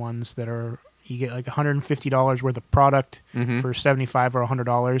special edition ones that are you get like $150 worth of product for $75 or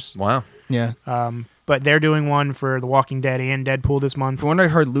 $100. Wow. Yeah. But they're doing one for The Walking Dead and Deadpool this month. From what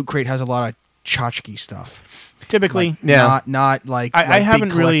I've heard, Loot Crate has a lot of tchotchke stuff. Typically, Like, Yeah. Not like, I like big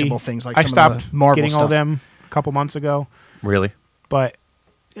haven't really. collectible things like I some stopped of the Marvel getting stuff. all them a couple months ago, Really? but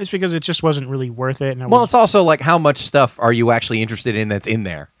it's because it just wasn't really worth it. And I Well, was, it's also like how much stuff are you actually interested in that's in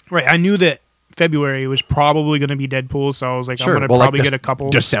there? right. I knew that February was probably going to be Deadpool, so I was like, I'm going to Well, probably like get a couple.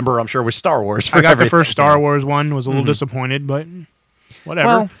 December, I'm sure, was Star Wars. For I got everything. the first Star Wars one, was a little disappointed, but whatever.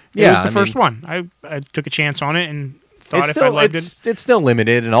 Well, it yeah, was the I first one. I took a chance on it and thought It's if I still loved it's still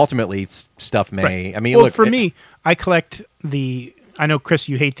limited, and ultimately stuff may. Right. I mean, well, look for me, I collect I know, Chris,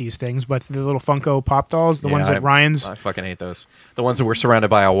 you hate these things, but the little Funko Pop dolls, the ones that Ryan's. I fucking hate those. The ones that we're surrounded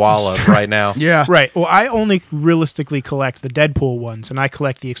by a wall of right now. Yeah. Right. Well, I only realistically collect the Deadpool ones, and I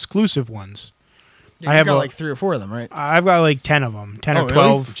collect the exclusive ones. I have like 3 or 4 of them, right? I've got like 10 of them, 10 Oh, or really?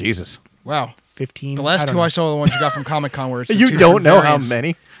 12, Jesus, wow. 15. The last don't two know. I saw are the ones you got from Comic Con where it's the you two don't different know variants. how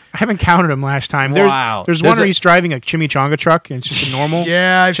many? I haven't counted them last time. Wow. There's There's one where a- he's driving a chimichanga truck, and it's just a normal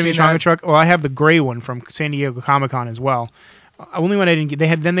Yeah, I've seen chimichanga that. truck. Well, I have the gray one from San Diego Comic Con as well. Only one I didn't get.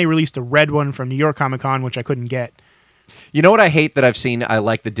 They released a red one from New York Comic Con, which I couldn't get. You know what I hate that I've seen? I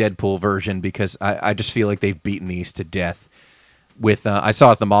like the Deadpool version because I just feel like they've beaten these to death. With I saw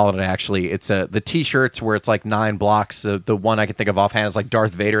it at the mall today, actually. It's the T-shirts where it's like 9 blocks. The one I can think of offhand is like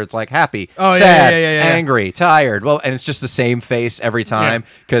Darth Vader. It's like happy, Oh, yeah, sad, yeah. angry, tired. Well, and it's just the same face every time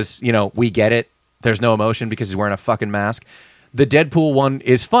because we get it. There's no emotion because he's wearing a fucking mask. The Deadpool one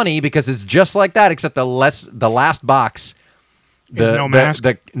is funny because it's just like that, except the last box. There's no mask?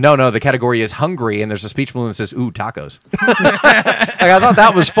 The category is hungry, and there's a speech balloon that says "Ooh, tacos." I thought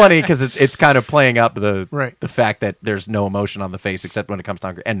that was funny because it's kind of playing up the fact that there's no emotion on the face except when it comes to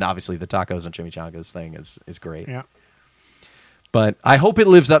hungry, and obviously the tacos and chimichangas thing is great. Yeah. But I hope it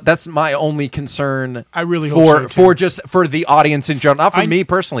lives up. That's my only concern. I really hope so, too. for the audience in general, not for I- me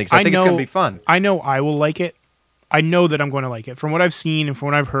personally, because I think it's going to be fun. I know I will like it. I know that I'm going to like it. From what I've seen and from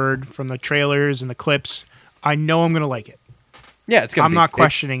what I've heard from the trailers and the clips, I know I'm going to like it. Yeah, it's going to. I'm not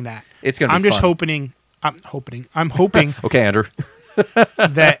questioning that. It's going to. I'm be just fun. I'm hoping Okay, Andrew.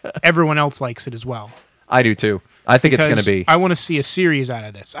 that everyone else likes it as well. I do too. I think it's going to be. I want to see a series out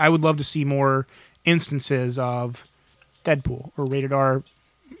of this. I would love to see more instances of Deadpool or rated R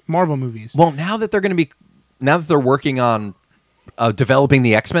Marvel movies. Well, now that they're working on developing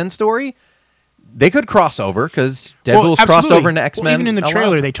the X-Men story, they could cross over because Deadpool's crossed absolutely. over into X-Men. Well, even in the a lot.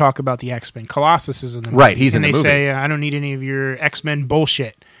 trailer, they talk about the X-Men. Colossus is in the movie. Right, he's in and the they movie. say, I don't need any of your X-Men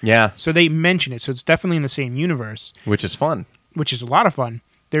bullshit. Yeah, So they mention it. So it's definitely in the same universe, which is fun. which is a lot of fun.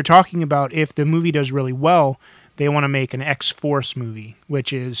 They're talking about if the movie does really well, they want to make an X-Force movie,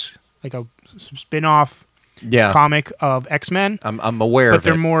 which is like a spin-off Yeah, comic of X-Men, I'm aware but of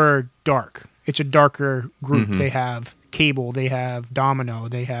they're it. more dark. It's a darker group. Mm-hmm. They have Cable, they have Domino,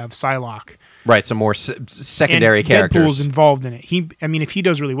 they have Psylocke. Right, some more secondary and characters. Deadpool's involved in it. If he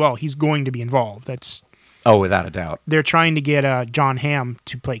does really well, he's going to be involved. Oh, without a doubt. They're trying to get John Hamm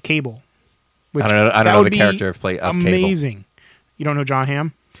to play Cable. I don't that know would the be character of Cable. amazing. You don't know John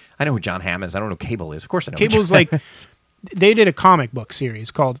Hamm? I know who John Hamm is. I don't know who Cable is. Of course I know. Cable's who John like is. they did a comic book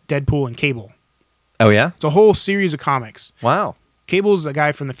series called Deadpool and Cable. Oh yeah. It's a whole series of comics. Wow. Cable's a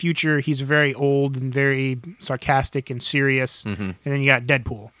guy from the future. He's very old and very sarcastic and serious. Mm-hmm. And then you got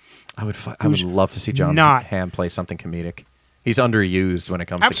Deadpool. I would love to see John not- Hamm play something comedic. He's underused when it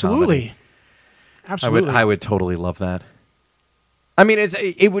comes to Absolutely. comedy. Absolutely. I would totally love that. I mean,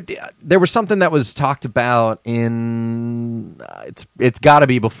 it would. There was something that was talked about in. It's got to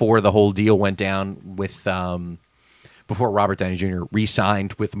be before the whole deal went down with. Before Robert Downey Jr.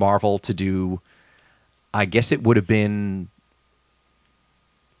 re-signed with Marvel to do. I guess it would have been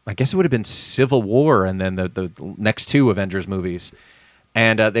Civil War and then the next two Avengers movies.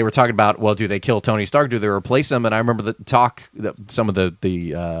 And they were talking about, well, do they kill Tony Stark? Do they replace him? And I remember the talk that some of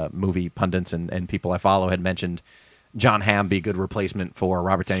the movie pundits and people I follow had mentioned John Hamm be a good replacement for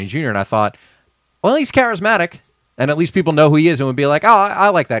Robert Downey Jr. And I thought, well, he's charismatic, and at least people know who he is and would be like, oh, I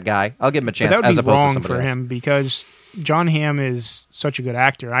like that guy. I'll give him a But chance, that would as be opposed to wrong somebody for else. him because John Hamm is such a good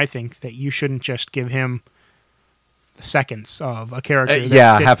actor. I think that you shouldn't just give him the seconds of a character.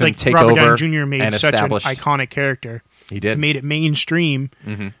 Have him like take Robert over Downey Jr. made and such an establish- iconic character. He did. Made it mainstream.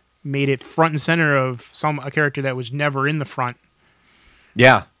 Mm-hmm. Made it front and center of a character that was never in the front.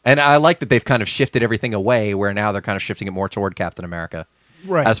 Yeah, and I like that they've kind of shifted everything away, where now they're kind of shifting it more toward Captain America.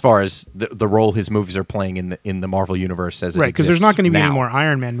 Right. As far as the role his movies are playing in the Marvel universe as it Right, because there's exists not going to be any now. more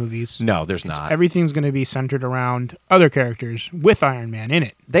Iron Man movies. No, there's not. Everything's going to be centered around other characters with Iron Man in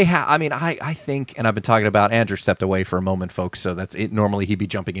it. They have. I mean, I think, and I've been talking about. Andrew stepped away for a moment, folks. So that's it. Normally he'd be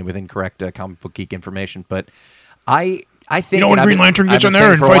jumping in with incorrect comic book geek information, but I think You know when and I've Green been- Lantern gets I've in been there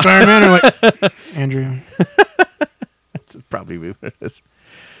saying and for a fights while- Iron Man, and like, Andrew. That's probably what it is.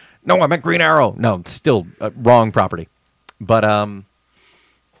 No, I meant Green Arrow. No, still wrong property. But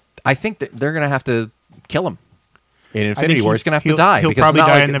I think that they're going to have to kill him in Infinity think War. He's going to have to he'll- die he'll because probably it's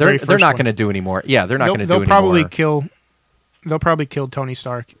not die like in the they're very not first going one. to do anymore. Yeah, they're not going to do They'll probably anymore. They'll probably kill Tony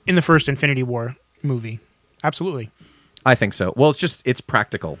Stark in the first Infinity War movie. Absolutely. I think so. Well, it's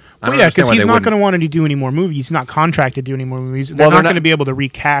practical. I Well, don't yeah, understand because why he's they not wouldn't- going to want to do any more movies. He's not contracted to do any more movies. They're Well, not they're going to not- be able to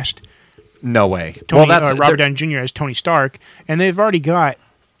recast No way. Tony, well, that's Robert they're- Downey Jr. as Tony Stark, and they've already got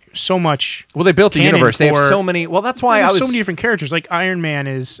so much. Well, they built a canon universe. They have for- so many. Well, that's why I There's was so many different characters. Like Iron Man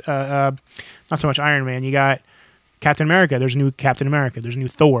is not so much Iron Man. You got Captain America. There's a new Captain America. There's a new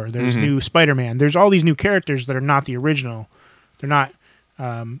Thor. There's Mm-hmm. new Spider-Man. There's all these new characters that are not the original. They're not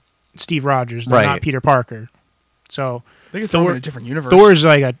Steve Rogers. They're Right. not Peter Parker. So They can throw him in a different universe. Thor's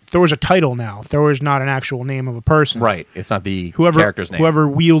a title now. Thor is not an actual name of a person. right. It's not the Whoever character's name. whoever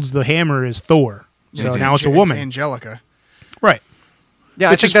wields the hammer is Thor. So It's now it's a Ange- woman. Angelica. Right. Yeah,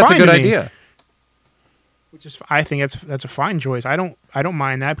 I which think is that's a fine good to me. idea. Which is, I think that's a fine choice. I don't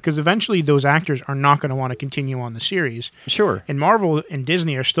mind that because eventually those actors are not going to want to continue on the series. Sure. And Marvel and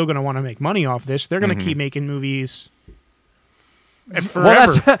Disney are still going to want to make money off this. They're going to Mm-hmm. keep making movies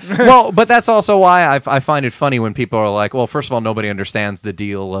forever. But that's also why I find it funny when people are like, well, first of all, nobody understands the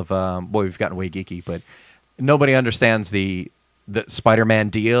deal of, boy, we've gotten way geeky, but nobody understands the Spider-Man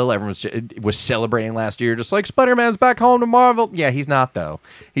deal. Everyone was celebrating last year, just like Spider-Man's back home to Marvel. Yeah, he's not, though.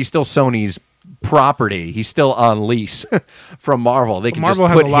 He's still Sony's property. He's still on lease from Marvel. They can Marvel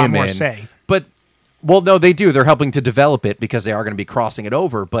just has put a lot him more in. say. But, well, no, they do. They're helping to develop it because they are going to be crossing it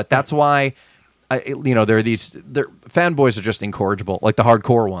over. But that's why... there are these fanboys are just incorrigible, like the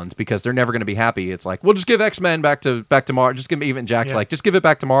hardcore ones, because they're never going to be happy. It's like, we'll just give X-Men back to Marvel. Just give even Jack's Yeah. like, just give it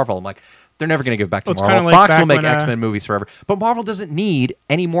back to Marvel. I'm like, they're never going to give it back to Well, it's Marvel. kinda like Fox will back make when, X-Men movies forever, but Marvel doesn't need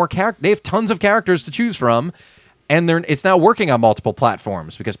any more characters. They have tons of characters to choose from, and it's now working on multiple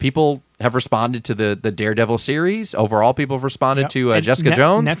platforms because people have responded to the Daredevil series. Overall, people have responded Yep. to And Jessica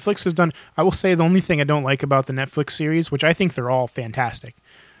Jones. Netflix has done. I will say the only thing I don't like about the Netflix series, which I think they're all fantastic.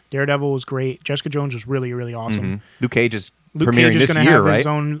 Daredevil was great. Jessica Jones was really, really awesome. Mhm. Luke Cage is Luke premiering Cage is this going to year, have right? his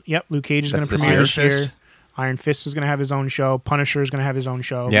own. Yep, Luke Cage is going That's to this premiere year. this Iron year. Fist. Iron Fist is going to have his own show. Punisher is going to have his own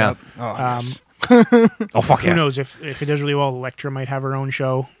show. Yeah. Oh, Um, yes. Oh fuck Who yeah! knows if it does really well? Elektra might have her own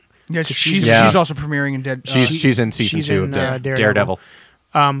show. Yes, she's- she's also premiering in Dead. She's in season she's 2 in, of Daredevil.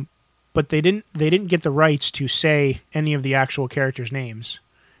 Daredevil. But they didn't get the rights to say any of the actual characters' names.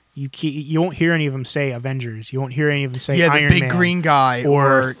 You won't hear any of them say Avengers. You won't hear any of them say the Iron big Man green guy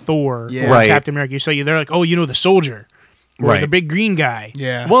or Thor Yeah. or Right. Captain America. So they're like, oh, the soldier or Right. the big green guy.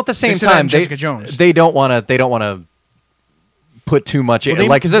 Yeah. Well, at the same They said that in time, Jessica Jones. they don't want to put too much in. Well,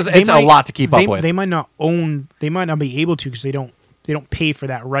 Like, because they it's a might- lot to keep up with. They might not be able to because they don't pay for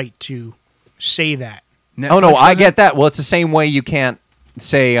that right to say that. Oh no, Netflix I doesn't? get that. Well, it's the same way you can't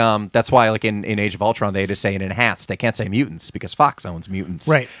say. That's why, like in Age of Ultron, they just say it enhanced. They can't say mutants because Fox owns mutants,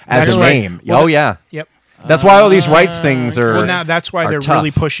 Right. As That's a right. name. Well, oh yeah, Yep. that's why all these rights things are. Well, now that's why are they're tough.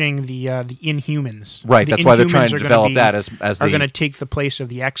 really pushing the Inhumans. Right, The that's why they're trying Inhumans to are gonna develop be- that as are the- going to take the place of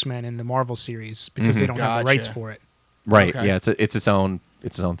the X-Men in the Marvel series because they don't have the rights Gotcha. for it. right. Okay. Yeah, it's its own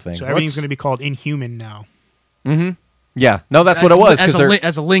thing. So everything's going to be called Inhuman now. Yeah, no, that's what it was because they're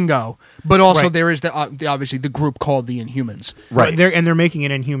as a lingo, but also Right. there is the obviously the group called the Inhumans. right. They're making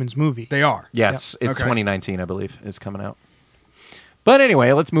an Inhumans movie. They are. Yeah, it's Okay. 2019, I believe, is coming out. But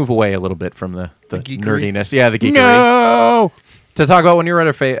anyway, let's move away a little bit from the geekery? nerdiness. Yeah, the geekery. No. To talk about one of your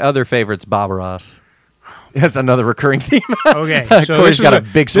other favorites, Bob Ross. That's another recurring theme. Okay, so Corey's this got was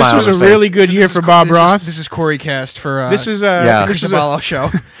a big smile This on was his a really face. good year for Bob Ross. This is Corey Cast for This is Yeah. the this Chris is a Saballo show.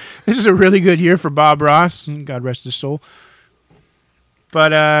 this is a really good year for Bob Ross. God rest his soul.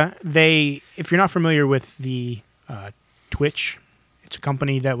 But if you're not familiar with the Twitch, it's a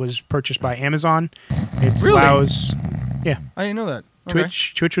company that was purchased by Amazon. It Really? allows, yeah, I didn't know that. Okay.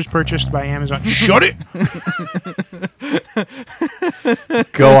 Twitch was purchased by Amazon. Shut it!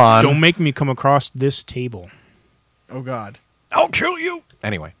 Go on. Don't make me come across this table. Oh God, I'll kill you.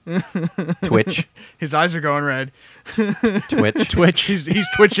 Anyway, Twitch. his eyes are going red. Twitch. Twitch. He's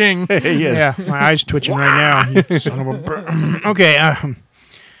twitching. He is. Yeah, my eyes twitching right now. You son of a okay,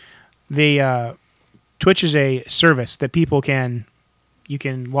 Twitch is a service that people can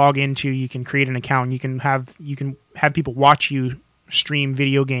log into. You can create an account. You can have people watch you stream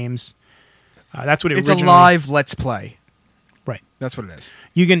video games. That's what it It's a originally. live Let's Play. Right. That's what it is.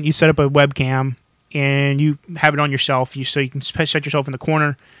 You set up a webcam and you have it on yourself. So you can set yourself in the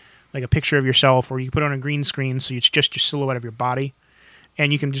corner, like a picture of yourself, or you can put it on a green screen so it's just your silhouette of your body,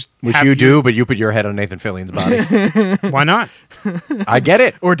 and you can just Which have you do, but you put your head on Nathan Fillion's body. Why not? I get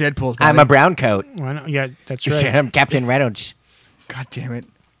it. Or Deadpool's body. I'm a brown coat. Why not? Yeah, that's right. I'm Captain Reynolds. God damn it.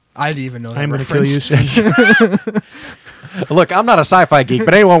 I didn't even know that I'm going to kill reference. you. Look, I'm not a sci-fi geek,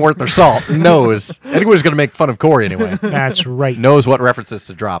 but anyone worth their salt knows. Anyone who's going to make fun of Corey anyway That's right. knows what references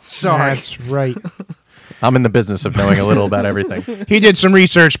to drop. Sorry. That's right. I'm in the business of knowing a little about everything. He did some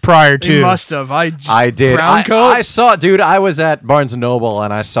research prior He to. must have. I did. Brown coat? I saw, dude. I was at Barnes and Noble,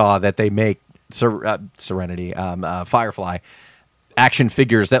 and I saw that they make Serenity, Firefly action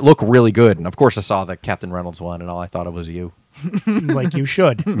figures that look really good. And of course, I saw the Captain Reynolds one, and all I thought it was you. Like you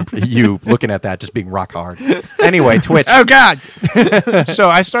should. You looking at that, just being rock hard. Anyway, Twitch. Oh God. So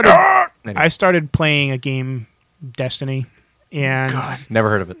I started playing a game, Destiny, and Never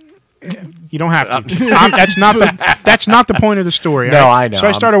heard of it. you don't have to. That's not the point of the story. No, right? I know. So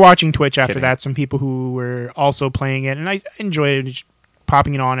I started watching Twitch after kidding. that. Some people who were also playing it, and I enjoyed it, just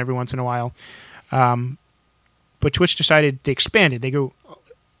popping it on every once in a while. But Twitch decided they expanded. They go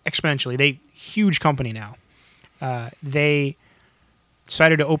exponentially. Huge company now. They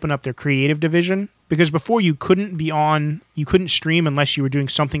decided to open up their creative division because before you couldn't stream unless you were doing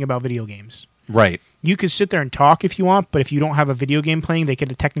something about video games. Right. You could sit there and talk if you want, but if you don't have a video game playing, they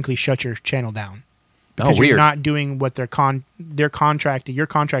could technically shut your channel down because weird. you're not doing what they're contracted. You're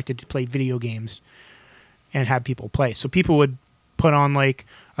contracted to play video games and have people play. So people would put on like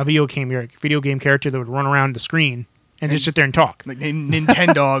a video game character that would run around the screen and just sit there and talk. Like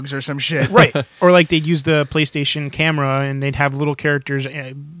Nintendogs or some shit. Right. Or like they'd use the PlayStation camera and they'd have little characters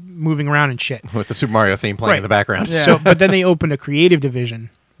moving around and shit. With the Super Mario theme playing in the background. Yeah. So, but then they opened a creative division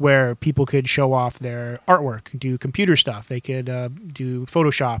where people could show off their artwork, do computer stuff. They could do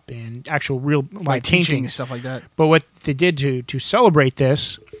Photoshop and actual real Like live teaching painting and stuff like that. But what they did to celebrate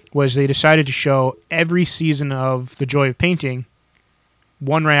this was they decided to show every season of The Joy of Painting,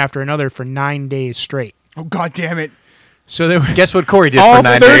 one right after another, for 9 days straight. Oh God damn it. So they were Guess what Corey did all for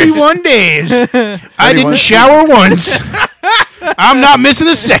 9 days? 31 days. I didn't shower once. I'm not missing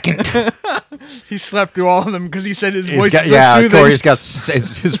a second. He slept through all of them because he said his He's voice got, is so yeah, soothing. Corey's got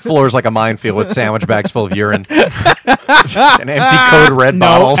his floor's like a minefield with sandwich bags full of urine and empty Code Red No,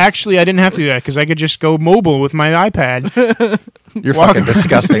 bottles. actually, I didn't have to do that because I could just go mobile with my iPad. You're fucking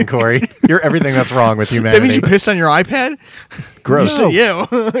disgusting, Corey. You're everything that's wrong with That humanity. means you pissed on your iPad? Gross. No. Yeah.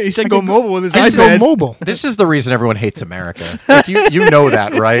 He said go mobile with his I just go iPad. mobile. This is the reason everyone hates America. Like, you know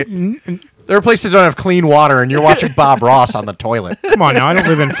that, right? There are places that don't have clean water, and you're watching Bob Ross on the toilet. Come on now, I don't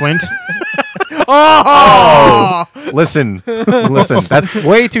live in Flint. Oh! Listen. That's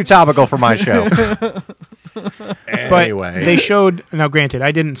way too topical for my show. But Anyway. they showed. Now, granted,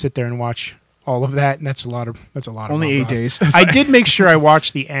 I didn't sit there and watch all of that, and that's a lot of. Only Bob 8 Ross. days. I did make sure I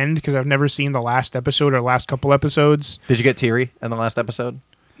watched the end because I've never seen the last episode or last couple episodes. Did you get teary in the last episode?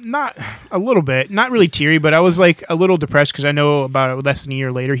 Not a little bit, not really teary, but I was like a little depressed because I know about less than a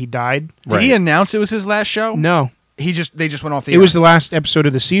year later he died. Did he announce it was his last show? No, They just went off the it air. was the last episode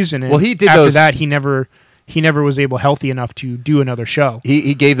of the season. And Well, he did after those- that. He never was able healthy enough to do another show.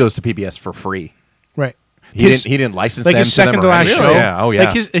 He gave those to PBS for free. Right. He didn't license like them his to them second or to last anything. show. Yeah. Oh yeah.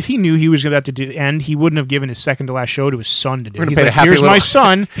 Like if he knew he was about to end, he wouldn't have given his second to last show to his son to do. We're gonna He's paint like, a happy "Here's my little-"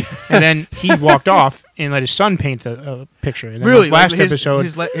 son," and then he walked off and let his son paint a picture. And then really his last like episode.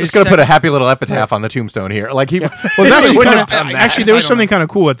 He's gonna put a happy little epitaph on the tombstone here. Like he. Well, that he was wouldn't kinda, have done that. actually there was I don't something kind of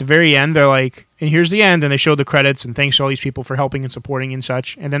cool at the very end. They're like, "And here's the end," and they showed the credits and thanks to all these people for helping and supporting and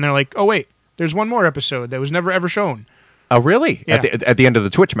such. And then they're like, "Oh wait, there's one more episode that was never ever shown." Oh really? Yeah. At the end of the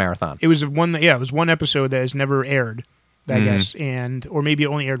Twitch marathon. It was one. Yeah, it was one episode that has never aired, I Mm-hmm. guess, and or maybe it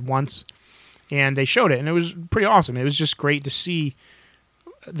only aired once, and they showed it, and it was pretty awesome. It was just great to see.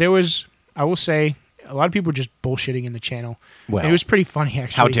 There was, I will say, a lot of people were just bullshitting in the channel. Well, And it was pretty funny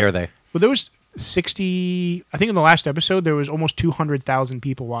actually. How dare they? Well, there was 60. I think in the last episode there was almost 200,000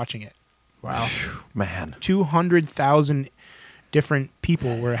 people watching it. Wow. Man. 200,000 different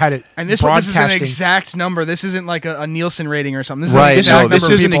people had it. And this is an broadcasting. exact number. This isn't like a Nielsen rating or something. This Right. is This an No, exact this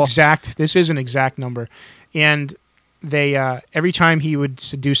number of is an people. exact. This is an exact number, and they every time he would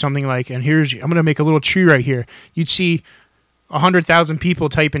do something like, and here's I'm going to make a little tree right here. You'd see 100,000 people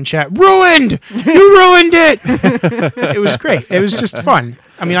type in chat, "Ruined! You ruined it!" It was great. It was just fun.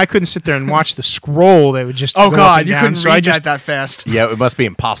 I mean, I couldn't sit there and watch the scroll that would just. Oh go up God, and you down, couldn't so read I just, that fast. Yeah, it must be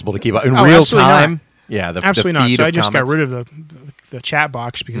impossible to keep up in Oh, real absolutely not. time. Yeah, the Absolutely the not. feed So of I just comments. got rid of the chat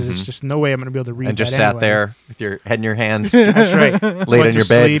box because it's just no way I'm going to be able to read. and just that sat anyway. there with your head in your hands, That's right. laid Went in to your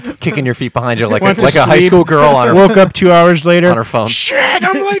bed, sleep. kicking your feet behind you like Went to a high sleep. school girl on her Woke up 2 hours later. on her phone. Shit,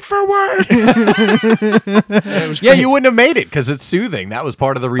 I'm late for work. Yeah, you wouldn't have made it because it's soothing. That was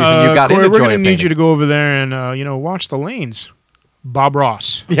part of the reason you got Corey, into we're joy gonna of need painting. you to go over there and watch the lanes. Bob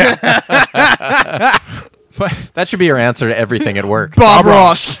Ross. Yeah, But that should be your answer to everything at work. Bob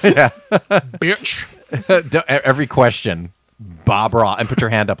Ross. bitch. Every question, Bob Ross, and put your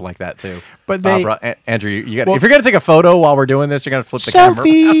hand up like that too. But Bob they Ross, Andrew, you got. Well- If you're gonna take a photo while we're doing this, you're gonna flip the camera.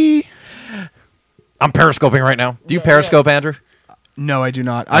 selfie. I'm periscoping right now. Do you periscope, Andrew? No, I do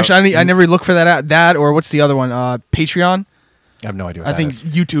not. Actually, I never look for that. That or what's the other one? Patreon. I have no idea. What I that think is.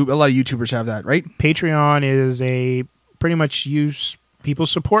 YouTube. A lot of YouTubers have that, right? Patreon is a pretty much use people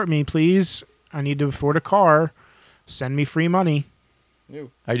support me, please. I need to afford a car. Send me free money.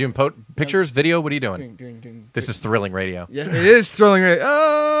 Are you doing pictures, video? What are you doing? This is thrilling radio. Yes, it is thrilling.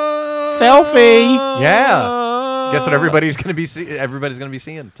 Selfie. Yeah. Guess what everybody's gonna be everybody's gonna be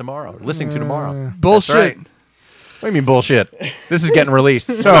seeing tomorrow, listening to tomorrow. Bullshit. That's right. What do you mean bullshit? This is getting released.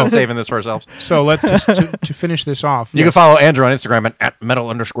 So we're not saving this for ourselves. So let's just to finish this off. You can follow Andrew on Instagram at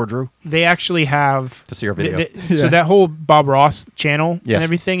metal_Drew They actually have to see our video. So that whole Bob Ross channel Yes. and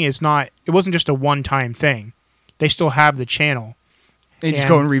everything is not. It wasn't just a one-time thing. They still have the channel. And just And-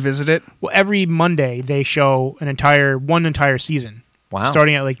 go and revisit it. Well, every Monday they show one entire season, Wow.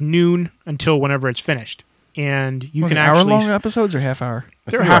 starting at like noon until whenever it's finished, and you can hour actually long episodes or half hour.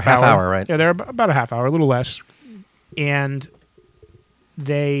 they're think half they're half hour, hour, right? Yeah, they're about a half hour, a little less, and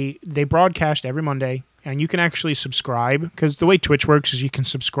they broadcast every Monday, and you can actually subscribe because the way Twitch works is you can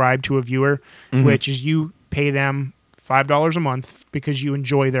subscribe to a viewer, Mm-hmm. which is you pay them $5 a month because you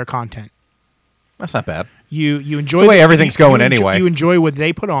enjoy their content. That's not bad. You enjoy It's the way everything's going anyway. You enjoy what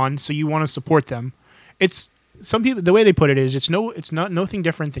they put on, so you want to support them. It's some people. The way they put it is, it's not nothing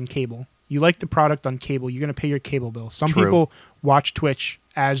different than cable. You like the product on cable, you're going to pay your cable bill. Some True. people watch Twitch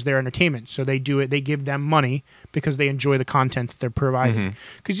as their entertainment, so they do it. They give them money because they enjoy the content that they're providing.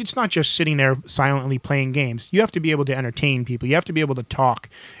 Because it's not just sitting there silently playing games. You have to be able to entertain people. You have to be able to talk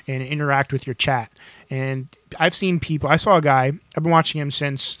and interact with your chat. And I've seen people. I saw a guy. I've been watching him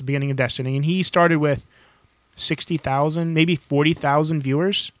since the beginning of Destiny, and he started with 60,000, maybe 40,000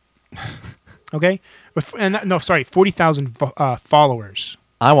 viewers. Okay, no, sorry, 40,000 followers.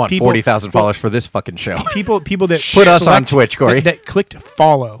 I want People- 40,000 followers for this fucking show. People that Put us on select- Twitch, Corey. that clicked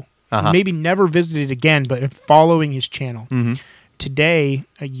follow, Uh-huh. maybe never visited again, but following his channel. Mm-hmm. Today,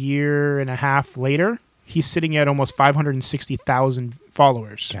 a year and a half later, he's sitting at almost 560,000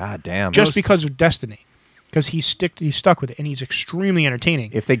 followers, God damn. just because of Destiny, because he's stuck with it, and he's extremely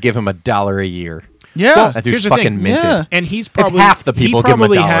entertaining. If they give him $1 a year, Yeah. that Here's dude's the fucking thing. minted. Yeah. And he's probably half the people he give him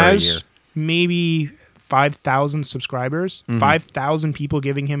probably $1 a has year. maybe 5,000 subscribers. Mm-hmm. 5,000 people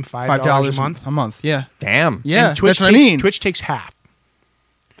giving him $5 $5 a month. A month. Yeah. Damn. Yeah. And Twitch that's what I takes, mean. Twitch takes half.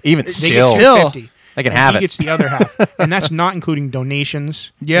 Even They still. get Still. 50. They can And have he it. gets the other half, and that's not including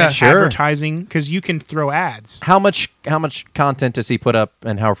donations. Yeah, and sure. advertising, because you can throw ads. How much content does he put up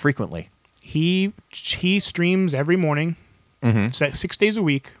and how frequently? He streams every morning, Mm-hmm. 6 days a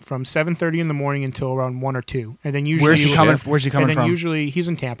week, from 7:30 in the morning until around 1 or 2, and then usually Where's he coming? Yeah. Where's he and coming then from? usually he's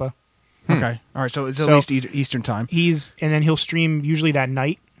in Tampa. Okay. All right. So it's at So- least Eastern time. And then he'll stream usually that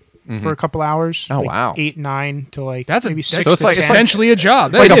night for a couple hours. Oh, like wow. 8, 9 to like That's maybe a 6. So it's to like 10. essentially a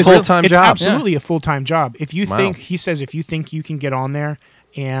job. It's like That a is. full-time It's job. absolutely a full-time job. If you Wow. think, he says, if you think you can get on there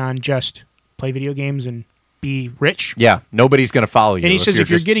and just play video games and be rich, Yeah, nobody's going to follow you. and he says if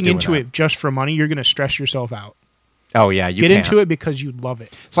you're just getting doing into that. it just for money, you're going to stress yourself out. Oh, yeah, you Get can't. into it because you love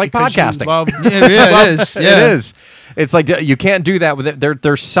it. It's like Because you podcasting. love- Yeah, it is. It Yeah. is. It's like you can't do that with it.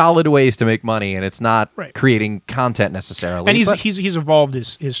 There's solid ways to make money, and it's not Right. creating content necessarily. and but- he's evolved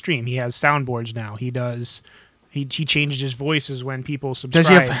his stream. He has soundboards now. He does. He changes his voices when people subscribe.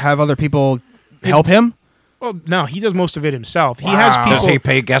 Does he have other people help him? Well, no, he does most of it himself. He Wow. has people. Does he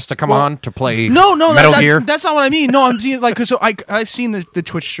pay guests to come on to play No, Metal Gear? that's not what I mean. No, I'm seeing like 'cause so I've seen the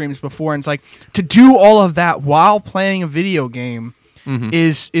Twitch streams before, and it's like to do all of that while playing a video game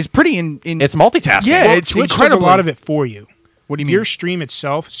is pretty in. It's multitasking. Yeah, Well, it's Twitch incredibly. does a lot of it for you. What do you mean? Your stream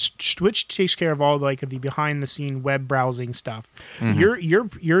itself, Twitch takes care of all like the behind the scene web browsing stuff.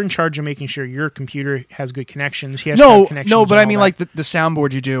 You're in charge of making sure your computer has good connections. He has to have connections no, but and I all mean that. like the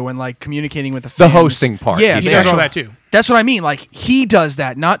soundboard you do and like communicating with the The fans. hosting part, Yeah, you he say. does all actual- that too. That's what I mean. Like he does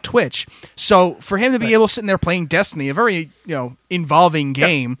that, not Twitch. So for him to be able to sit in there playing Destiny, a very involving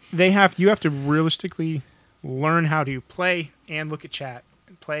game. You have to realistically learn how to play and look at chat.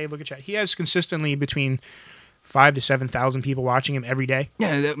 He has consistently between 5,000 to 7,000 people watching him every day.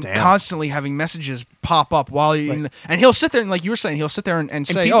 Yeah, Damn. constantly having messages pop up while you and he'll sit there and like you were saying, he'll sit there and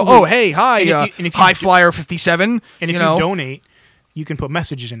say, people "Oh, who- hey, hi, and if you High Flyer 57." And if you donate, you can put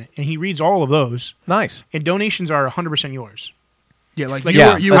messages in it, and he reads all of those. Nice. And donations are 100% yours. yeah, like Like, you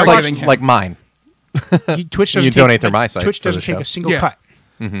Yeah, were, you that's were like, giving him. like mine. Twitch doesn't You take, donate through my site Twitch for the doesn't take show. a single Yeah.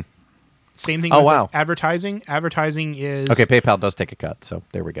 cut. Same thing Oh, with wow. advertising. Advertising is Okay, PayPal does take a cut, so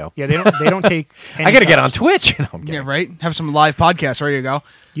there we go. Yeah, they don't take. Any I got to get on cuts. Twitch. No, I'm yeah, kidding. right. Have some live podcasts ready to go.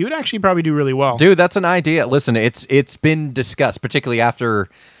 You would actually probably do really well, Dude, that's an idea. Listen, it's been discussed, particularly after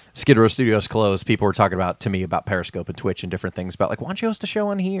Skid Row Studios closed. People were talking to me about Periscope and Twitch and different things about like, why don't you host a show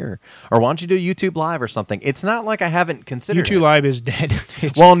on here, or why don't you do YouTube Live or something? It's not like I haven't considered YouTube it. Live is dead.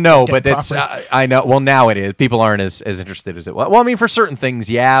 It's Well, no, dead but it's property. I know. Well, now it is. People aren't as interested as it was. Well, I mean, for certain things,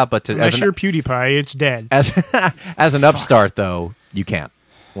 yeah, but unless you're PewDiePie, it's dead. as an upstart though, you can't.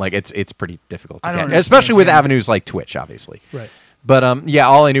 Like it's pretty difficult to I don't get, understand, especially with Tim. avenues like Twitch, obviously. Right. But yeah,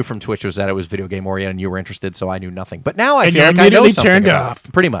 all I knew from Twitch was that it was video game oriented, and you were interested, so I knew nothing. But now I And feel you like I know immediately something turned about off.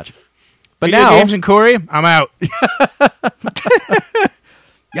 it, pretty much. But Video now, games and Corey, I'm out.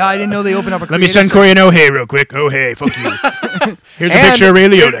 Yeah, I didn't know they opened up a. Let me creative send Corey an oh hey real quick. Oh hey, fuck you. Here's a And- picture of Ray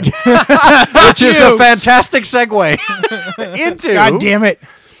Liotta. which is a fantastic segue into. God damn it.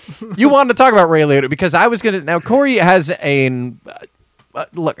 You wanted to talk about Ray Liotta because I was gonna. Now Corey has a.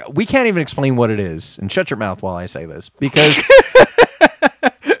 Look, we can't even explain what it is, and shut your mouth while I say this because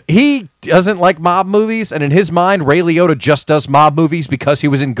he doesn't like mob movies, and in his mind, Ray Liotta just does mob movies because he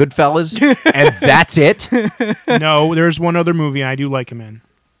was in Goodfellas, and that's it. No, there's one other movie I do like him in.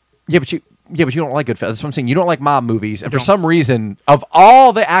 Yeah, but you don't like Goodfellas. That's what I'm saying. You don't like mob movies, and for don't. some reason, of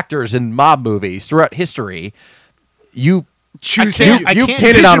all the actors in mob movies throughout history, you Choose you, him. you can't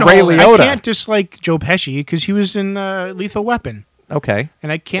pitted on Ray pigeonhole him. Liotta. I can't dislike Joe Pesci because he was in Lethal Weapon. Okay.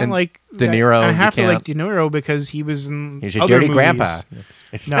 And I can't And like De Niro, I have you to can't. like De Niro because he was in He's your other dirty movies. grandpa.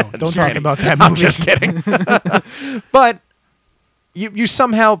 No, don't talk about that movie. I'm just kidding. But you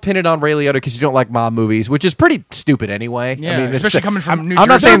somehow pin it on Ray Liotta because you don't like mob movies, which is pretty stupid anyway. Yeah, I mean, it's- especially coming from New I'm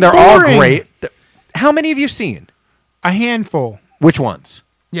not Jersey. saying they're They're all boring. great. How many have you seen? A handful. Which ones?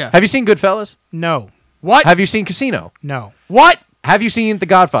 Yeah. Have you seen Goodfellas? No. What? Have you seen Casino? No. What? Have you seen The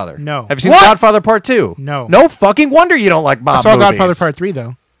Godfather? No. Have you seen What? The Godfather Part 2? No. No fucking wonder you don't like mob I saw movies. Godfather Part 3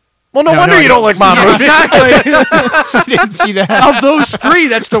 though. Well, no wonder no, you don't like mob movies. Exactly. I didn't see that. Of those three,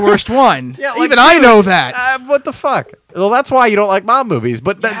 that's the worst one. Yeah, like, Even I dude, know that. What the fuck? Well, that's why you don't like mob movies.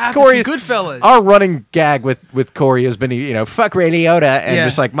 But Yeah, Corey, Goodfellas. our running gag with Corey has been, fuck Ray Liotta and Yeah.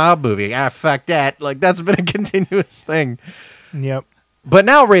 just like mob movie. Fuck that. Like that's been a continuous thing. Yep. But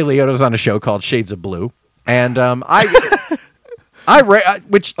now Ray Liotta's on a show called Shades of Blue, and which Oh,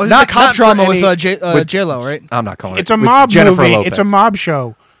 this not is the cop not for drama any- with with- J-Lo, right? I'm not calling it. It's a with mob Jennifer movie. Lopez. It's a mob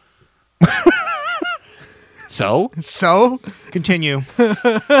show. So So Continue.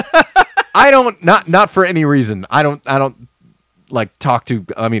 I don't not for any reason. I don't like talk to.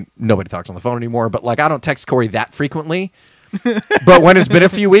 I mean, nobody talks on the phone anymore. But like, I don't text Corey that frequently. But when it's been a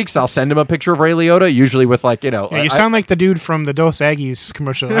few weeks, I'll send him a picture of Ray Liotta, usually with like Yeah, you sound like the dude from the Dos Aggies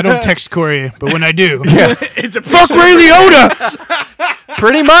commercial. I don't text Corey, but when I do, it's a fuck Ray Liotta.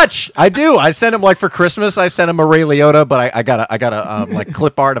 pretty much. I do. I sent him like for Christmas. I sent him a Ray Liotta, but I got a like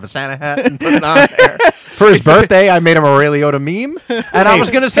clip art of a Santa hat and put it on there. For his birthday, I made him a Ray Liotta meme, and I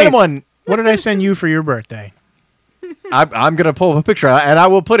was gonna send him one. What did I send you for your birthday? I'm gonna pull up a picture, and I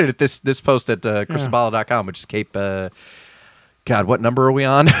will put it at this post at chrisabala.com, which is Cape. God, what number are we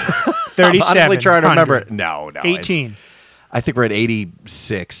on? 37. I'm honestly trying to remember. No, 18. I think we're at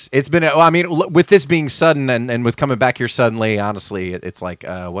 86. It's been. I mean, with this being sudden and with coming back here suddenly, honestly, it's like,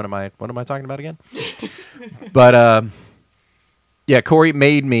 what am I talking about again? But yeah, Corey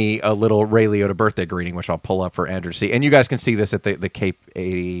made me a little Ray Liotta birthday greeting, which I'll pull up for Andrew to see, and you guys can see this at the Cape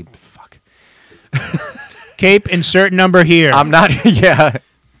 80. Fuck. Cape, insert number here. I'm not. Yeah.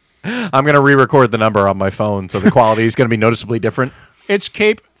 I'm going to re-record the number on my phone, so the quality is going to be noticeably different. It's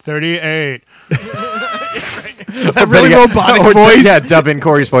Cape 38. that really robotic voice. Yeah, dub in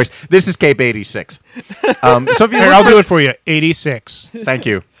Corey's voice. This is Cape 86. So if you Here, I'll do it for you. 86. Thank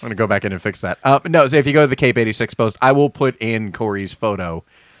you. I'm going to go back in and fix that. No, so if you go to the Cape 86 post, I will put in Corey's photo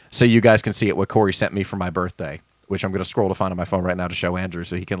so you guys can see it, what Corey sent me for my birthday, which I'm going to scroll to find on my phone right now to show Andrew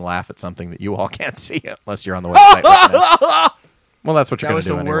so he can laugh at something that you all can't see unless you're on the website right now. Well, that's what you're That going was to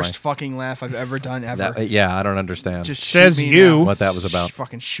do the anyway. worst fucking laugh I've ever done ever. Yeah, I don't understand. Just Says shoot me you. now. What that was about.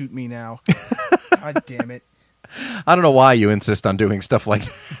 Fucking shoot me now. God damn it. I don't know why you insist on doing stuff like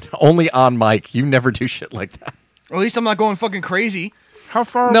that. Only on mic. You never do shit like that. Or at least I'm not going fucking crazy. How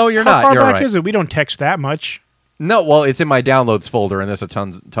far? No, you're how not. far You're back right. is it? We don't text that much. No, well, it's in my downloads folder, and there's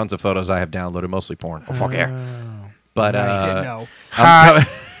tons of photos I have downloaded, mostly porn. Oh, fuck yeah. But No.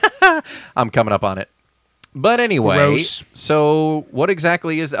 I'm coming up on it. But anyway, Gross. so what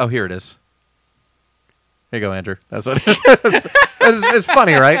exactly is... Oh, here it is. Here you go, Andrew. That's what it's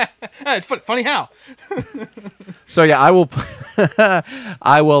funny, right? It's funny how. So yeah, I will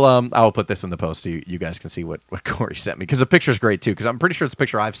I will put this in the post so you guys can see what Corey sent me, because the picture's great too, because I'm pretty sure it's a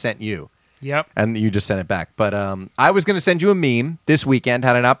picture I've sent you. Yep. And you just sent it back. But I was going to send you a meme this weekend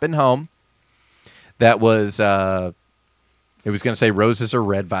had I not been home. That was it was going to say roses are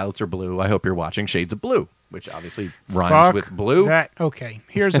red, violets are blue. I hope you're watching Shades of Blue, which obviously rhymes Fuck with blue. That, okay,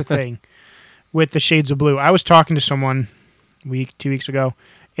 here's the thing with the Shades of Blue. I was talking to someone 2 weeks ago,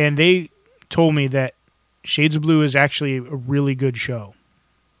 and they told me that Shades of Blue is actually a really good show.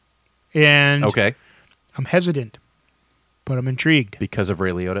 And Okay, I'm hesitant, but I'm intrigued. because of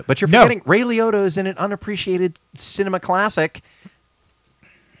Ray Liotta. But you're No. forgetting Ray Liotta is in an unappreciated cinema classic.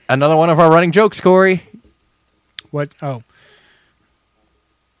 Another one of our running jokes, Corey. What? Oh.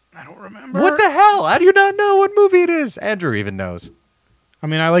 I don't remember. What the hell? How do you not know what movie it is? Andrew even knows. I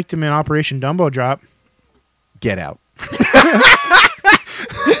mean, I liked him in Operation Dumbo Drop. Get out.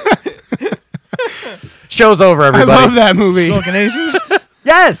 Show's over, everybody. I love that movie. Smoking Aces?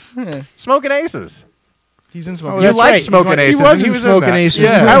 Yes, Smoking Aces. He's in Oh, Smoking You that's like right. Smoking Aces, He was and he in was in Smoking that. Aces.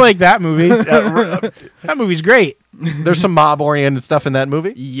 Yeah. I like that movie. That movie's great. There's some mob-oriented stuff in that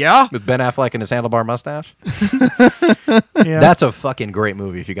movie Yeah. with Ben Affleck and his handlebar mustache. Yeah. That's a fucking great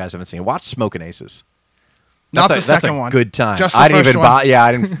movie. If you guys haven't seen it, watch Smoking Aces. Not That's the that's second a one. good time. Just the I didn't first even one. Yeah,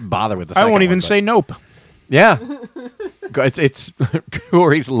 I didn't bother with the I second won't even one, but- say nope. Yeah. It's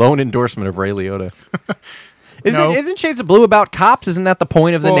Corey's lone endorsement of Ray Liotta. No. Isn't Shades of Blue about cops? Isn't that the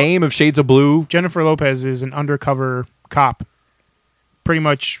point of the Well- name of Shades of Blue? Jennifer Lopez is an undercover cop. Pretty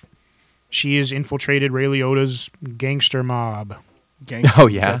much, she has infiltrated Ray Liotta's gangster mob. Gangster, Oh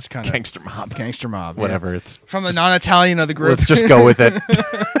yeah, That's kind of Gangster Mob. Gangster Mob. yeah. Whatever. It's From the non-Italian of the group. let's just go with it.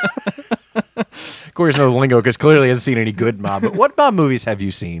 Corey's no lingo because clearly hasn't seen any good mob. But what mob movies have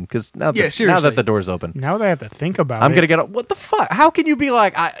you seen? Because now seriously. that the door's open, Now that I have to think about I'm it, gonna get. What the fuck? How can you be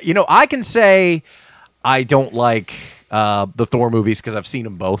like? I can say I don't like the Thor movies because I've seen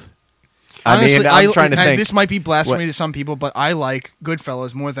them both. Honestly, I'm trying to think. This might be blasphemy What? to some people, but I like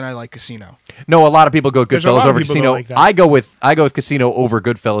Goodfellas more than I like Casino. No, a lot of people go There's a Goodfellas lot of over people that Casino. like that. I go with Casino over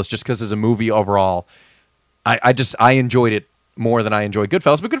Goodfellas just because as a movie overall, I enjoyed it more than I enjoyed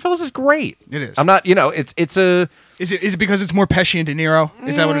Goodfellas. But Goodfellas is great. It is. I'm not. It's a Is it because it's more Pesci and De Niro?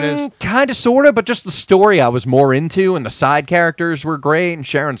 Is that what it is? kind of sort of, but just the story I was more into, and the side characters were great, and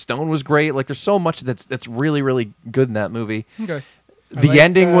Sharon Stone was great. Like there's so much that's really really good in that movie. Okay. The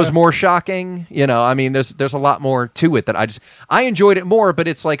ending was more shocking. There's a lot more to it that I enjoyed it more, but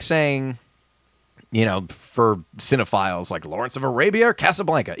it's like saying, for cinephiles like Lawrence of Arabia or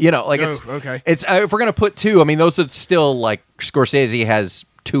Casablanca, okay. It's if we're gonna put two, I mean, those are still like Scorsese has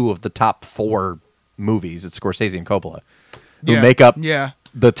two of the top 4 movies. It's Scorsese and Coppola who make up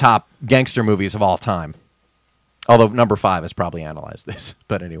the top gangster movies of all time. Although number 5 has probably analyzed this,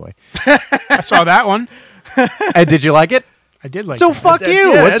 but anyway. I saw that one. And did you like it? I did like So that. fuck That's-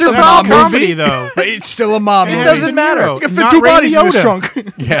 you. yeah, What's that's your a mob problem? comedy, though. It's still a mob It movie. doesn't matter. Niro. You can fit Not 2 Ray bodies in his Liotta. trunk.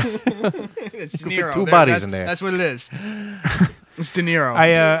 Yeah. It's De You can fit Niro. 2 There- bodies that's- in there. That's what it is. It's De Niro.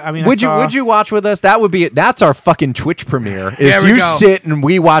 I mean, Would you watch with us? That's our fucking Twitch premiere. Is There we you go. sit and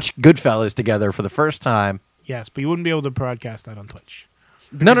we watch Goodfellas together for the first time. Yes, but you wouldn't be able to broadcast that on Twitch.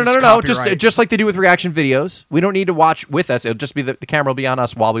 No. it's copyright. Just like they do with reaction videos. We don't need to watch with us. It'll just be the camera will be on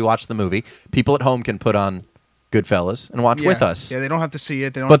us while we watch the movie. People at home can put on Goodfellas and watch with us. Yeah, they don't have to see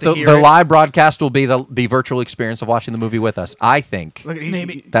it. They don't But have to hear the it. live broadcast will be the virtual experience of watching the movie with us. I think Look at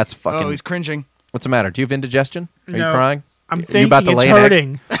Maybe. that's fucking. Oh, he's cringing. What's the matter? Do you have indigestion? Are you No. crying? I'm You thinking about to it's lay an egg?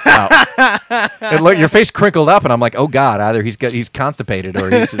 hurting. And look, your face crinkled up, and I'm like, oh god, either he's constipated or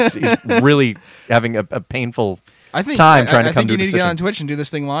he's really having a painful time trying to come I think to you a need to decision. get on Twitch and do this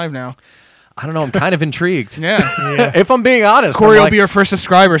thing live now. I don't know. I'm kind of intrigued. Yeah. If I'm being honest, Corey I'm will like, be your first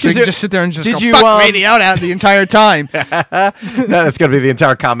subscriber, so you can just sit there and just did go, you, fuck Ray Liotta the entire time. that's going to be the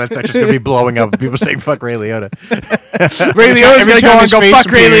entire comment section. It's going to be blowing up. People saying "fuck Ray Liotta." Ray Liotta's Every going to go time and his go, face fuck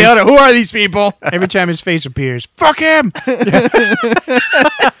Ray appears. Liotta. Who are these people? Every time his face appears, fuck him.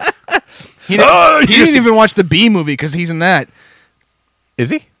 He didn't even watch the B movie because he's in that. Is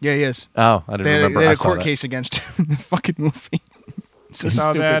he? Yeah, he is. Oh, I didn't They remember. had I a saw court that. case against him in the fucking movie. So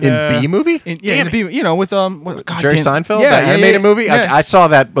Saw stupid. that, in B movie. In the B, with God Jerry damn- Seinfeld, Yeah, that yeah, animated yeah, movie. yeah. I saw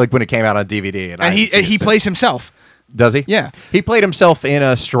that like when it came out on DVD, and he plays himself. Does he? Yeah. He played himself in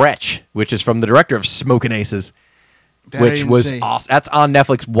a Stretch, which is from the director of Smokin' Aces, That I which didn't was see. awesome. That's on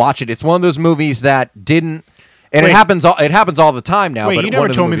Netflix. Watch it. It's one of those movies that didn't, and Wait. it happens all the time now. Wait, but you one never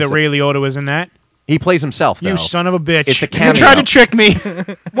of the told me movies that Ray Liotta was in that. he plays himself. You though. son of a bitch. It's a You cameo. tried to trick me.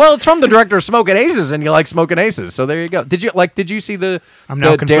 Well, it's from the director of Smokin' Aces, and you like Smokin' Aces, so there you go. Did you see the? I'm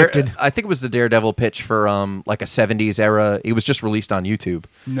now the conflicted. I think it was the Daredevil pitch for like a '70s era. It was just released on YouTube.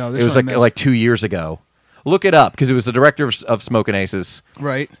 No, this it was one I missed. like 2 years ago. Look it up because it was the director of Smokin' Aces.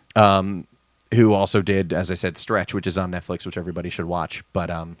 Right. Who also did, as I said, Stretch, which is on Netflix, which everybody should watch. But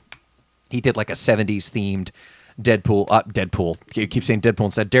he did like a 70s themed Deadpool. You keep saying Deadpool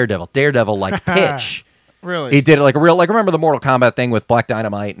instead Daredevil like pitch. Really? He did it like a real, like remember the Mortal Kombat thing with Black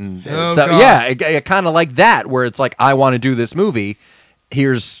Dynamite and Oh, stuff? God. Yeah, it kind of like that, where it's like I want to do this movie.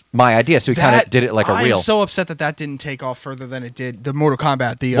 Here's my idea. So he kind of did it like a real. I'm so upset that didn't take off further than it did. The Mortal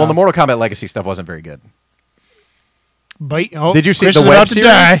Kombat. The Mortal Kombat Legacy stuff wasn't very good. Bite. Oh, Did you see Chris the is web about to series?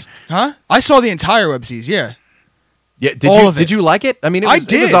 die. Huh? I saw the entire web series. Yeah. Yeah, All of it. did you like it? I mean, I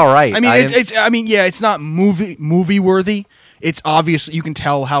did. It was all right. I mean, didn't- it's. I mean, yeah, it's not movie worthy. It's obvious. You can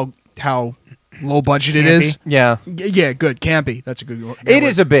tell how low budget it is. yeah. Yeah, good. Campy. That's a good word. It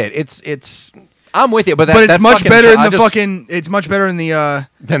is a bit. It's. I'm with you, but But it's that much fucking better show- in I the just- fucking. It's much better in the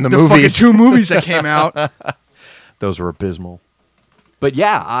Than the fucking movies. 2 movies that came out. Those were abysmal. But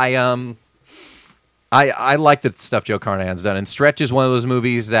yeah, I like the stuff Joe Carnahan's done, and Stretch is one of those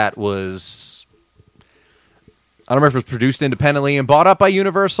movies that was. I don't remember if it was produced independently and bought up by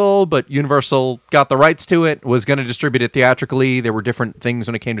Universal, but Universal got the rights to it, was going to distribute it theatrically. There were different things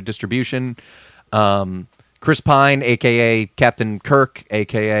when it came to distribution. Chris Pine, a.k.a. Captain Kirk,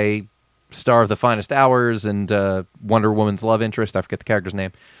 a.k.a. star of The Finest Hours, and Wonder Woman's love interest, I forget the character's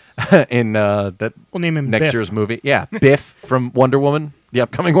name, in that We'll name him next Biff. year's movie. Yeah, Biff from Wonder Woman, the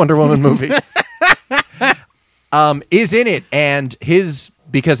upcoming Wonder Woman movie, is in it. And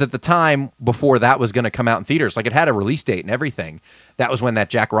because at the time before that was going to come out in theaters, like it had a release date and everything, that was when that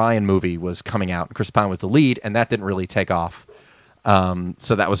Jack Ryan movie was coming out. Chris Pine was the lead, and that didn't really take off.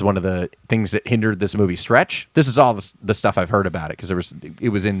 So that was one of the things that hindered this movie Stretch. This is all the stuff I've heard about it because it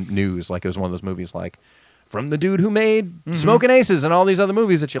was in news. Like it was one of those movies like from the dude who made Smokin' Aces and all these other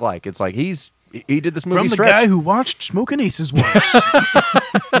movies that you like. It's like he did this movie From the Stretch. guy who watched Smokin' Aces once.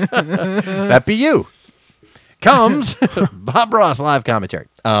 That be you. Comes Bob Ross live commentary.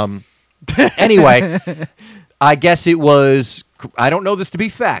 Anyway, I guess it was. I don't know this to be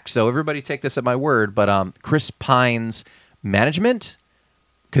fact, so everybody take this at my word. But Chris Pine's management,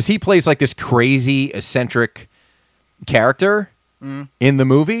 because he plays like this crazy, eccentric character in the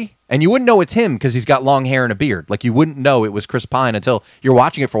movie, and you wouldn't know it's him because he's got long hair and a beard. Like, you wouldn't know it was Chris Pine until you're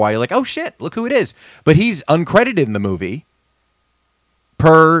watching it for a while. You're like, oh shit, look who it is. But he's uncredited in the movie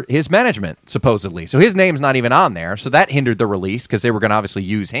per his management, supposedly. So his name's not even on there. So that hindered the release because they were going to obviously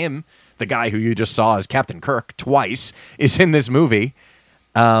use him. The guy who you just saw as Captain Kirk twice is in this movie.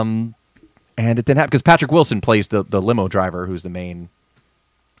 And it didn't happen because Patrick Wilson plays the limo driver who's the main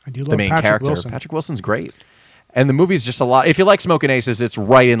character. Wilson. Patrick Wilson's great. And the movie's just a lot. If you like Smoking Aces, it's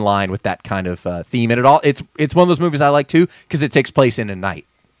right in line with that kind of theme. And it's one of those movies I like too because it takes place in a night.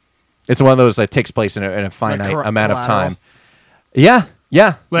 It's one of those that takes place in a finite amount of time. Yeah.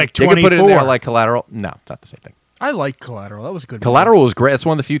 Like they could put it in there 24. like Collateral. No, it's not the same thing. I like Collateral. That was a good Collateral was great. It's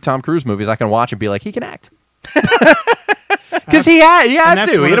one of the few Tom Cruise movies I can watch and be like, he can act. Because he had to. He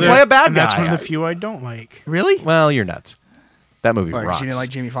had to play a bad guy. That's one of the few I don't like. movie. Really? Well, you're nuts. That movie Why, 'cause rocks. you didn't like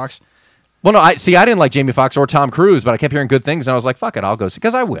Jamie Foxx? Well, no, I didn't like Jamie Foxx or Tom Cruise, but I kept hearing good things, and I was like, fuck it, I'll go see,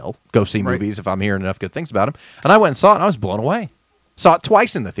 because I will go see movies if I'm hearing enough good things about them. And I went and saw it, and I was blown away. Saw it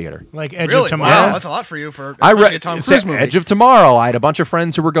twice in the theater. Like Edge Really? of Tomorrow. Wow, that's a lot for you for especially a Tom Cruise movie. Edge of Tomorrow. I had a bunch of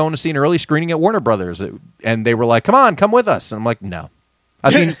friends who were going to see an early screening at Warner Brothers, and they were like, come with us. And I'm like, no.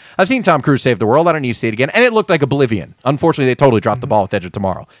 I've seen Tom Cruise save the world. I don't need to see it again. And it looked like Oblivion. Unfortunately, they totally dropped the ball with Edge of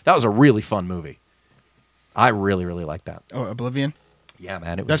Tomorrow. That was a really fun movie. I really, really liked that. Oh, Oblivion? Yeah,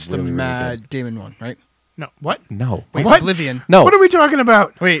 man. It was That's really, the really Matt good. Damon one, right? No, what? No. Wait, What? Oblivion. No. What are we talking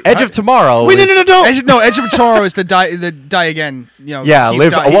about? Wait, Edge of Tomorrow. Wait, is- no. Edge of Tomorrow is the die again. You know, Yeah, keep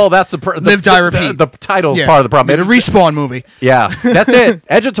live. die- Well, that's the Live, Die, Repeat. The title's yeah. part of the problem. The Respawn movie. Yeah, that's it.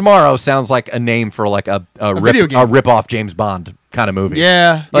 Edge of Tomorrow sounds like a name for like a video game. rip-off James Bond kind of movie.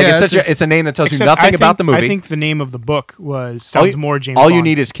 Yeah, Like yeah, it's a name that tells you Except nothing about the movie. I think the name of the book was all sounds you, more James all Bond. you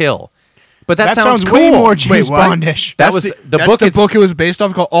need is kill. But that sounds cool. way more James Wait, what? Bondish. That was the That's book. the book it was based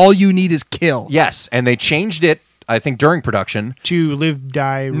off called All You Need Is Kill. Yes, and they changed it. I think during production. To Live,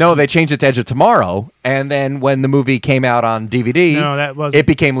 Die. No, they changed it to Edge of Tomorrow, and then when the movie came out on DVD, No, that wasn't- it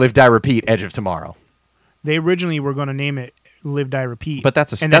became Live, Die, Repeat, Edge of Tomorrow. They originally were going to name it Live, Die, Repeat. But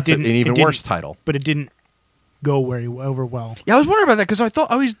that's and it an didn't- even it didn't- worse title. But it didn't go very over well. Yeah, I was wondering about that because I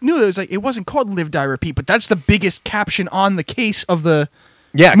always knew that it wasn't called Live, Die, Repeat, but that's the biggest caption on the case of the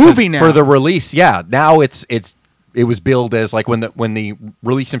Yeah, 'cause movie now. for the release. Yeah, now it was billed as like when the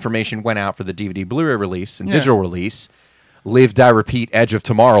release information went out for the DVD Blu-ray release and Yeah. digital release, Live, Die, Repeat, Edge of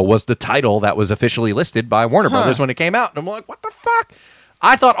Tomorrow was the title that was officially listed by Warner Brothers when it came out. And I'm like, what the fuck?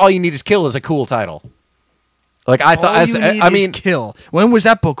 I thought All You Need Is Kill is a cool title. Like I thought, All You Need Is Kill. When was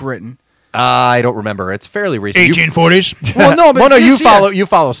that book written? I don't remember. It's fairly recent. 1840s. Well, no, but Well, no, you this, yeah.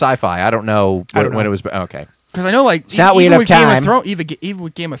 follow sci-fi. I don't know I don't when know. it was. Okay. Because I know, like, It's not even Wheel of with Game Time. of Thrones, even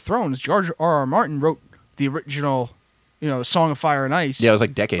with Game of Thrones, George R.R. Martin wrote the original, Song of Fire and Ice. Yeah, it was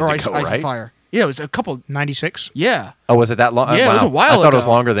like decades or ago, Ice right? and Fire. Yeah, it was a couple. 96. Yeah, Oh, was it that long? Yeah, it was a while I thought it was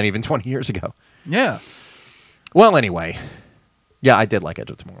ago. longer than even 20 years ago. yeah. Well, anyway, yeah, I did like Edge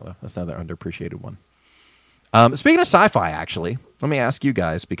of Tomorrow, though. That's another underappreciated one. Speaking of sci-fi, actually, let me ask you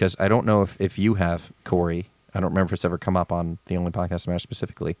guys, because I don't know if you have, Corey. I don't remember if it's ever come up on the Only Podcast Matter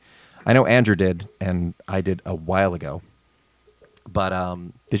specifically. I know Andrew did, and I did a while ago. But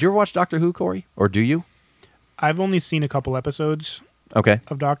did you ever watch Doctor Who, Corey? Or do you? I've only seen a couple episodes Okay.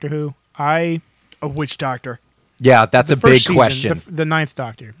 of Doctor Who. Which Doctor? Yeah, that's The a big first season, question. The ninth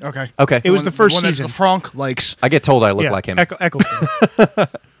Doctor. Okay. Okay. It was the first one that season. Franck likes. I get told I look Yeah, like him. Eccleston.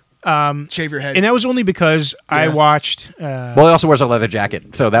 Shave your head. And that was only because I Yeah. watched. Well, he also wears a leather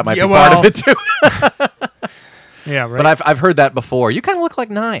jacket, so that might Yeah, be part of well- it, too. Yeah, right. But I've heard that before. You kind of look like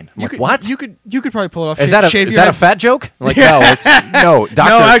Nine. I'm like, what? You could probably pull it off. Is Shave that your a head. fat joke? Like, no, Doctor.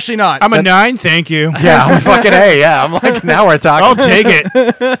 No, actually not. I'm a 9, thank you. Yeah, I'm fucking A. Yeah, I'm like, now we're talking. I'll take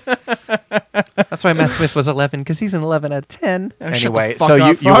it. That's why Matt Smith was 11, because he's an 11 out of 10. shut Anyway, the fuck so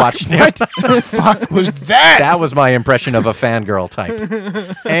you up. watched What the fuck was that? That was my impression of a fangirl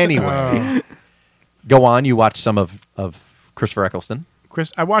type. Anyway, go on. You watched some of Christopher Eccleston.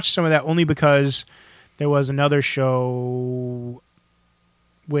 Chris, I watched some of that only because there was another show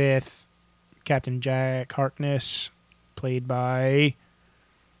with Captain Jack Harkness, played by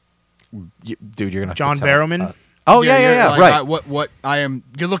Dude, you're gonna have John to tell. Barrowman. Oh yeah, like, right. what I am?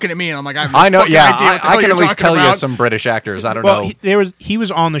 You're looking at me, and I'm like, I have no I know. fucking Yeah, idea what the I hell can you're at least talking tell you about. some British actors. I don't Well, know. he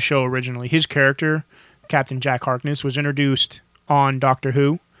was on the show originally. His character, Captain Jack Harkness, was introduced on Doctor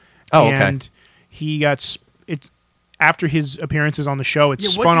Who. Oh, okay. And he got after his appearances on the show, it Yeah,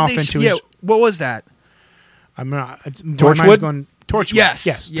 what spun did off they into yeah, his. what was that? I'm not. Torchwood? Torchwood. Yes.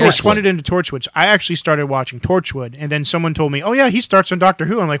 Yes. Yes. Torchwood into Torchwood. I actually started watching Torchwood, and then someone told me, "Oh yeah, he starts on Doctor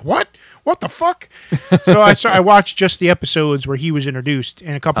Who." I'm like, "What? What the fuck?" So I watched just the episodes where he was introduced,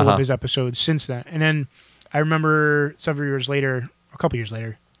 and a couple of his episodes since then. And then I remember a couple years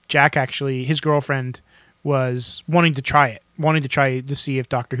later, Jack actually, his girlfriend was wanting to try to see if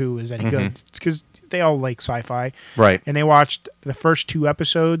Doctor Who is any good, because they all like sci-fi, Right. And they watched the first 2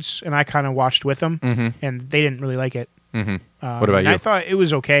 episodes, and I kind of watched with them, and they didn't really like it. What about you? I thought it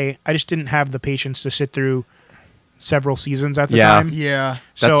was okay. I just didn't have the patience to sit through several seasons at the Yeah. time. Yeah.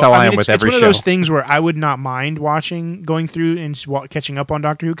 That's how I am with every It's one show. of those things where I would not mind going through and catching up on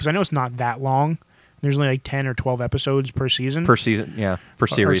Doctor Who, because I know it's not that long. There's only like 10 or 12 episodes per season. Per season, yeah. Per Or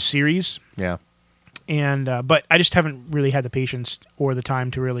series. series. Yeah. And but I just haven't really had the patience or the time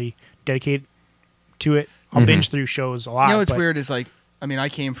to really dedicate to it. I'll binge through shows a lot. You know what's but weird is like, I mean, I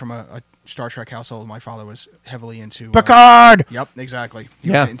came from a Star Trek household. My father was heavily into Picard! Yep, exactly. He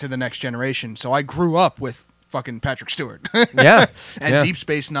Yeah. was into the Next Generation. So I grew up with fucking Patrick Stewart Yeah. and Yeah. Deep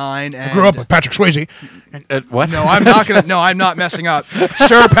Space Nine. And I grew up with Patrick Swayze. What? No, I'm not gonna. No, I'm not messing up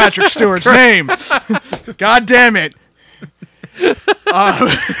Sir Patrick Stewart's name. God damn it!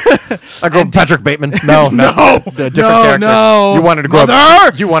 I grew up with Patrick Bateman. No. The different character. no. You wanted to grow up.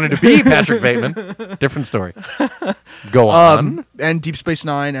 Mother! You wanted to be Patrick Bateman. Different story. Go on. And Deep Space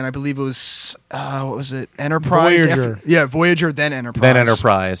Nine, and I believe it was what was it? Enterprise. Voyager. Voyager, then Enterprise. Then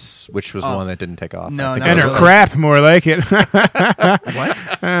Enterprise, which was the one that didn't take off. No, I think no, that was Enter really. crap, more like it.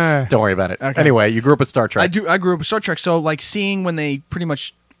 What? Don't worry about it. Okay. Anyway, you grew up with Star Trek. I grew up with Star Trek, so like seeing when they pretty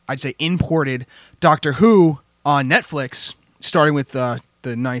much, I'd say, imported Doctor Who on Netflix, starting with the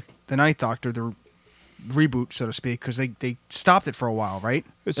ninth Doctor, the reboot, so to speak, because they stopped it for a while, right?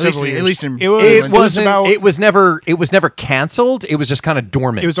 Several years. At least in It was- It England. wasn't. about- It was never canceled. It was just kind of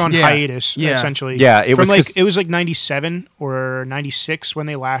dormant. It was on Yeah. hiatus, Yeah. essentially. Yeah, it From was 'cause- it was like 97 or 96 when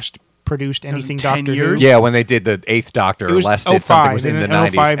they last produced anything 10 Doctor years? Who. Yeah, when they did the 8th Doctor, It was Les did something was 05, in the and then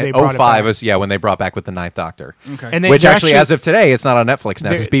 90s. 05 they And brought it 05 back. was when they brought back with the 9th Doctor. Okay. And they Which actually, actually, as of today, it's not on Netflix now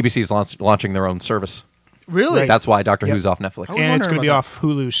because They're- BBC's launching their own service. Really? Right. That's why Doctor Yep. Who's off Netflix. was and it's wondering going to be about off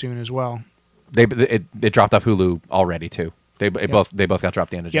Hulu soon as well. It dropped off Hulu already too. They both got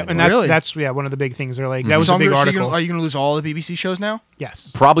dropped the end of Yeah, January. and that's Really? that's one of the big things. They're like that was So a big so article. are you going to lose all the BBC shows now?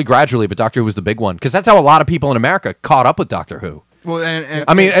 Yes. Probably gradually, but Doctor Who was the big one because that's how a lot of people in America caught up with Doctor Who. Well, and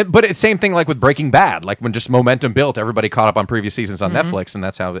I mean, but it's same thing like with Breaking Bad. Like when just momentum built, everybody caught up on previous seasons on Netflix, and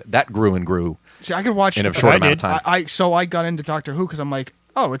that's how that grew and grew see, I could watch in a it. short I amount of did. time. So I got into Doctor Who because I'm like,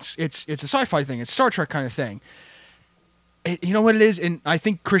 oh, it's a sci-fi thing. It's Star Trek kind of thing. You know what it is? And I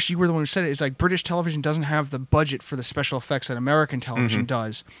think, Chris, you were the one who said it. It's like British television doesn't have the budget for the special effects that American television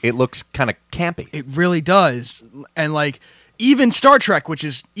does. It looks kind of campy. It really does. And like even Star Trek, which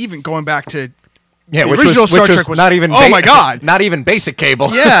is even going back to Yeah, the which original was, Star which Trek was was not even. oh my god, not even basic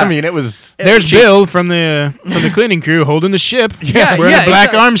cable. Yeah. I mean it was. There's Bill from the cleaning crew holding the ship. Yeah, wearing yeah, a black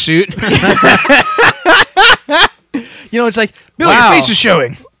exactly. arm suit. you know, it's like Bill, Wow. your Your face is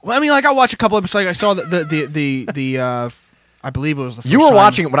showing. Well, I mean, like I watched a couple episodes. Like I saw the I believe it was the first You were time.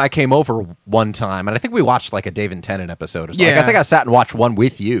 watching it when I came over one time, and I think we watched like a Dave and Tennant episode or something. Yeah. I think I sat and watched one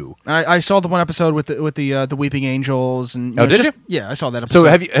with you. I saw the one episode with the Weeping Angels and Oh, did you? Yeah, I saw that episode.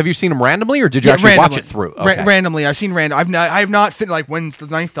 So have you seen them randomly, or did you actually watch it through? Okay. Randomly, I've seen random. I have not fit like when the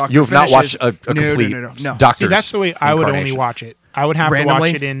Ninth Doctor. You have not finishes. watched a complete no. Doctor's See, that's the way I would only incarnation. watch it. I would have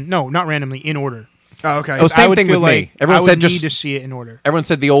Randomly? to watch it not randomly, in order. Oh, okay. Oh, same I would thing feel with me. like Everyone I would said need just- to see it in order. Everyone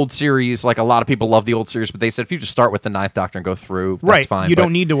said the old series, like a lot of people love the old series, but they said if you just start with the Ninth Doctor and go through, that's Right. fine. You But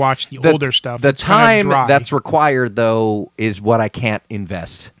don't need to watch the older stuff. The It's kinda time dry. that's required, though, is what I can't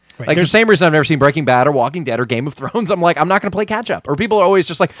invest. Right. Like the same reason I've never seen Breaking Bad or Walking Dead or Game of Thrones. I'm like, I'm not going to play catch up. Or people are always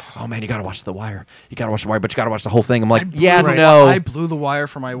just like, oh man, you got to watch The Wire. You got to watch The Wire, but you got to watch the whole thing. I'm like, yeah, Right. no. I blew the wire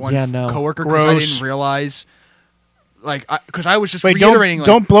for my one Yeah, no. coworker because I Gross. didn't realize. Like, because I was just Wait, reiterating.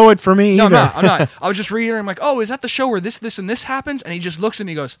 don't blow it for me No, I'm either. not. I'm not. I was just reiterating, like, oh, is that the show where this, and this happens? And he just looks at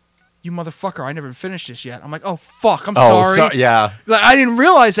me and goes, you motherfucker, I never finished this yet. I'm like, oh, fuck, I'm sorry. yeah. Like, I didn't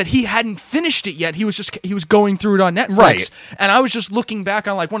realize that he hadn't finished it yet. He was going through it on Netflix. Right. And I was just looking back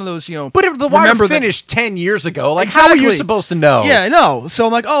on, like, one of those, But if The Wire remember that- finished 10 years ago. Like, how are you Exactly. supposed to know? Yeah, I know. So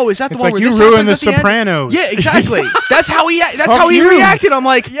I'm like, oh, is that the It's one like where you this ruined happens The at the end? Sopranos. Yeah, exactly. That's how he you. reacted. I'm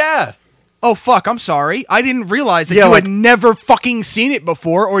like, Yeah. oh fuck, I'm sorry. I didn't realize that Yeah, you like- had never fucking seen it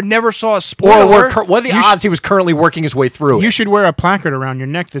before or never saw a spoiler. What are the odds he was currently working his way through You it? should wear a placard around your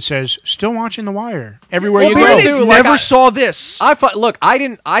neck that says "Still watching The Wire" everywhere you Well, go. me too. Like, never I- saw this. I thought. Look, I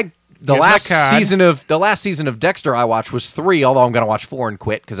didn't. The Here's last my card. season of Dexter I watched was 3. Although I'm going to watch 4 and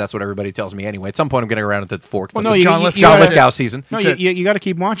quit because that's what everybody tells me anyway. At some point, I'm getting around to the 4. Well, That's no, the you- John you- Lithgow you gotta- season. No, That's you it. got to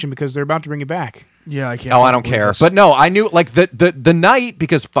keep watching because they're about to bring it back. Yeah, I can't. Oh, I fucking don't believe care. this. But no, I knew like the night,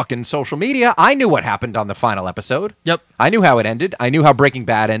 because fucking social media, I knew what happened on the final episode. Yep. I knew how it ended. I knew how Breaking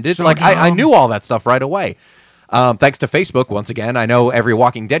Bad ended. So like I dumb. knew all that stuff right away. Thanks to Facebook, once again, I know every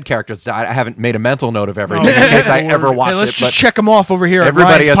Walking Dead character that's died. I haven't made a mental note of everything in case I ever watch Hey, let's it. just but check them off over here at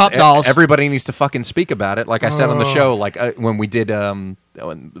everybody Ryan's Pop Dolls. Everybody needs to fucking speak about it. Like I said on the show, like when we did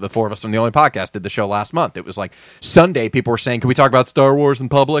when the four of us from the Only Podcast did the show last month. It was like Sunday. People were saying, "Can we talk about Star Wars in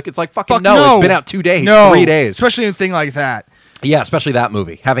public?" It's like fucking Fuck no. It's been out 2 days, No. 3 days. Especially in a thing like that. Yeah, especially that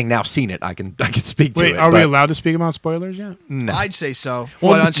movie. Having now seen it, I can speak to Wait, it. are we but allowed to speak about spoilers yet? No. I'd say so.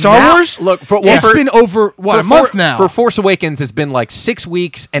 Well, What, on Star now- Wars? Look, It's been over, what, a month now? For Force Awakens, it's been like 6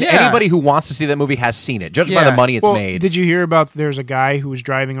 weeks, and Yeah. anybody who wants to see that movie has seen it. Judged by Yeah. the money it's Well, made. did you hear about? There's a guy who was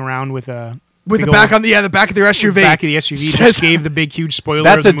driving around with a With big the back old- on the back of their SUV. back of the SUV. Says- Just gave the big huge spoiler.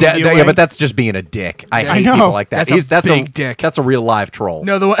 That's of the movie away. yeah, but that's just being a dick. I Yeah. hate I know. people like that. That's a big dick. That's a real live troll.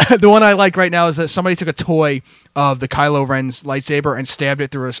 No, the one I like right now is that somebody took a toy of the Kylo Ren's lightsaber and stabbed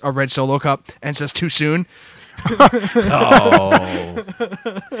it through a red Solo cup and says too soon. Oh,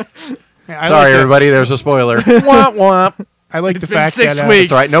 I like sorry, that- everybody. There's a spoiler. Womp womp. I like It's the been fact 6 that weeks.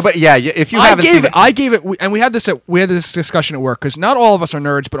 That's all right. No, but yeah, if you I haven't seen gave it, and we had this discussion at work because not all of us are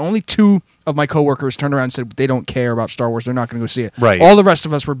nerds, but only 2 of my coworkers turned around and said they don't care about Star Wars. They're not going to go see it. Right. All the rest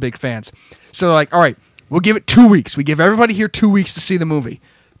of us were big fans. So like, all right, we'll give it 2 weeks. We give everybody here 2 weeks to see the movie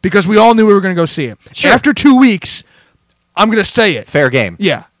because we all knew we were going to go see it. Sure. After 2 weeks, I'm going to say it. fair game.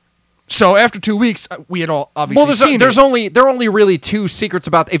 Yeah. So after 2 weeks, we had all obviously Well, seen there it. are only really 2 secrets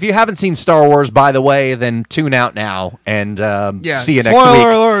about. If you haven't seen Star Wars, by the way, then tune out now and see you next Spoiler week.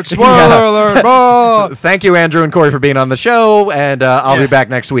 alert! Spoiler Yeah. alert! Oh. Thank you, Andrew and Corey, for being on the show, and I'll be back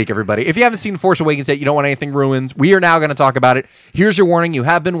next week, everybody. If you haven't seen Force Awakens yet, you don't want anything ruined, we are now going to talk about it. Here's your warning. You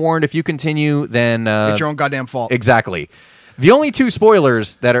have been warned. If you continue, then... It's your own goddamn fault. exactly. The only 2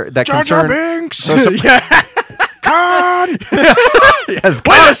 spoilers that Jar Jar concern... Binks! So, God! yes,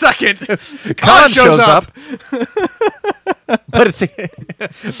 Wait a second. Khan shows up. but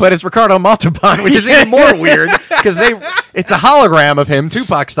it's Ricardo Montalban, which is even more weird because it's a hologram of him,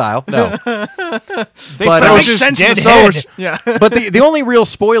 Tupac style. No, They But, froze uh, Makes his sense in dead the Star Wars. head. Yeah. but the only real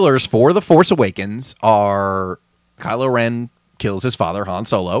spoilers for The Force Awakens are Kylo Ren kills his father, Han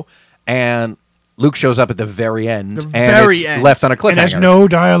Solo, and Luke shows up at the very end, The and very it's end. left on a cliffhanger. And there's no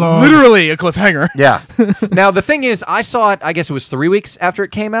dialogue. Literally a cliffhanger. Yeah. Now the thing is, I saw it. I guess it was 3 weeks after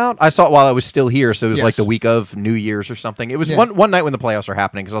it came out. I saw it while I was still here, so it was Yes. like the week of New Year's or something. It was Yeah. one night when the playoffs were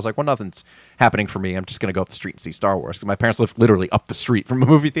happening because I was like, well, nothing's happening for me. I'm just going to go up the street and see Star Wars. 'Cause my parents live literally up the street from a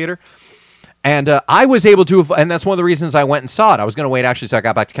movie theater. And I was able to, and that's one of the reasons I went and saw it. I was going to wait actually till I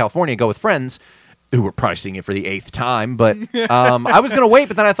got back to California and go with friends who were probably seeing it for the 8th time. But I was going to wait,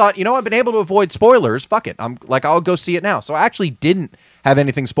 but then I thought, I've been able to avoid spoilers. Fuck it. I'll go see it now. So I actually didn't have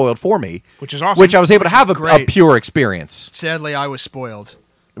anything spoiled for me. Which is awesome. Which I was able to have a great. pure experience. Sadly, I was spoiled.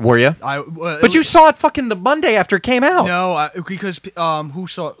 Were you? But you saw it fucking the Monday after it came out. No, because who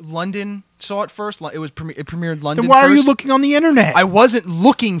saw it? London saw it first. It premiered London. Then why are you first. looking on the internet? I wasn't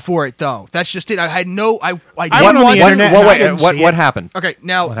looking for it though. That's just it. I had no. I I didn't went on want the internet. Well, and I wait, didn't see what it. happened? Okay,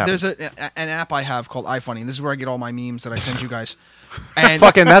 now What happened? there's an app I have called iFunny. This is where I get all my memes that I send you guys. And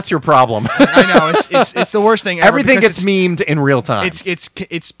Fucking, that's your problem. I know it's the worst thing ever. Everything because gets memed in real time.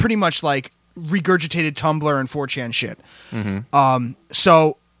 It's pretty much like regurgitated Tumblr and 4chan shit. Mm-hmm.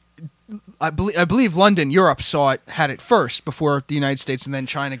 So I believe London, Europe had it first before the United States, and then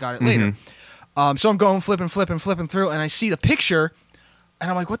China got it later. So I'm going flipping through, and I see the picture, and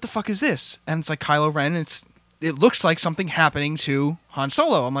I'm like, "What the fuck is this?" And it's like Kylo Ren. And it looks like something happening to Han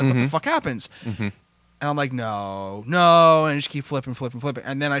Solo. I'm like, "What the fuck happens?" And I'm like, "No," and I just keep flipping,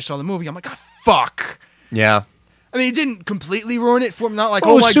 and then I saw the movie. I'm like, "God, fuck." yeah. I mean, it didn't completely ruin it for me. Not like,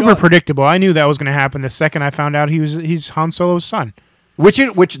 Well, oh it was my super god. predictable. I knew that was going to happen the second I found out he's Han Solo's son. Which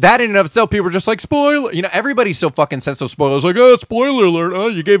that in and of itself, people are just like, spoiler. Everybody's so fucking sensitive of spoilers. Like, oh, spoiler alert. Oh,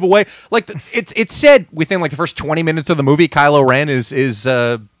 you gave away. Like, it's said within like the first 20 minutes of the movie, Kylo Ren is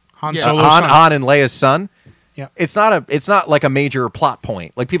Han Yeah. Solo's son. Han and Leia's son. Yeah. It's not like a major plot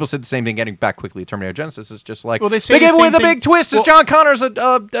point. Like people said the same thing. Getting back quickly to Terminator Genesis is just like, Well, they say the gave away same the thing- big twist. well- is John Connor's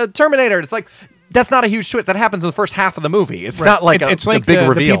a Terminator. It's like that's not a huge twist. That happens in the first half of the movie. It's not like it's a like big the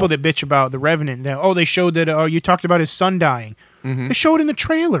reveal. people that bitch about the Revenant. They showed that. Oh, you talked about his son dying. They showed it in the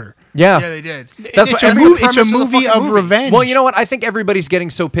trailer. yeah. Yeah, they did. That's it's, what a every- movie, it's a premise of the movie fucking of movie. revenge. Well, you know what? I think everybody's getting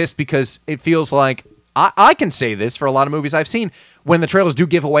so pissed because it feels like I can say this for a lot of movies I've seen when the trailers do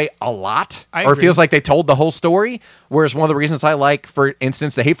give away a lot, I or it agree. feels like they told the whole story. Whereas one of the reasons I like, for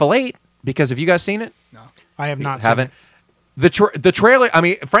instance, The Hateful Eight, because have you guys seen it? I have not. Haven't. Seen The trailer, I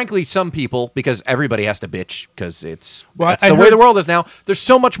mean, frankly, some people, because everybody has to bitch because that's I the way heard- the world is now. There's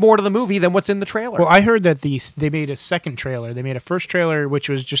so much more to the movie than what's in the trailer. Well, I heard that they made a second trailer. They made a first trailer, which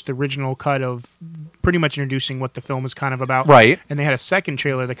was just the original cut of pretty much introducing what the film is kind of about. Right. And they had a second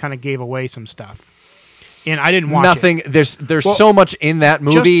trailer that kind of gave away some stuff. And I didn't watch Nothing. it. There's Well, so much in that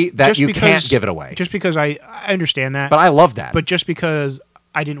movie Just- that just you because- can't give it away. Just because I understand that. But I love that. But just because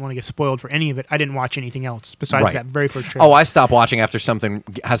I didn't want to get spoiled for any of it, I didn't watch anything else besides Right. that very first trailer. Oh, I stopped watching after something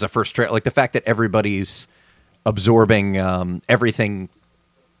has a first trailer. Like the fact that everybody's absorbing everything.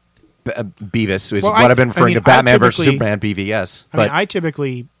 Beavis is Well, what I've been referring to. I Batman versus typically- Superman, BVS. I mean, But I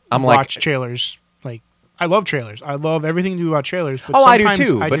typically I'm like- watch trailers. Like, I love trailers. I love everything to do about trailers. But Oh, I do sometimes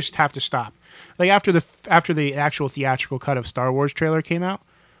too, I but- just have to stop. Like after the actual theatrical cut of Star Wars trailer came out,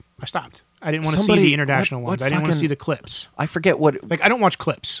 I stopped. I didn't want to see Somebody- the international what ones. I didn't want to fucking- see the clips. I forget what. Like I don't watch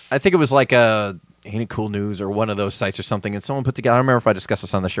clips. I think it was like Ain't It Cool News or one of those sites or something, and someone put together. I don't remember if I discussed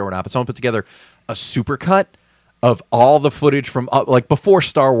this on the show or not, but someone put together a supercut of all the footage from like before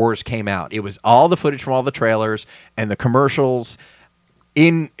Star Wars came out. It was all the footage from all the trailers and the commercials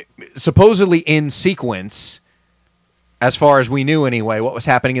supposedly in sequence, as far as we knew anyway, what was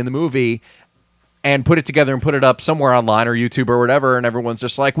happening in the movie. And put it together and put it up somewhere online or YouTube or whatever, and everyone's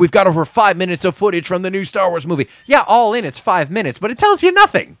just like, we've got over 5 minutes of footage from the new Star Wars movie. Yeah, all in, it's 5 minutes, but it tells you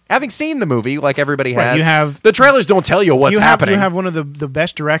nothing. Having seen the movie, like everybody Right, has, you have- the trailers don't tell you what's happening. You have one of the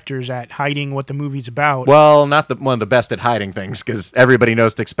best directors at hiding what the movie's about. Well, not one of the best at hiding things, because everybody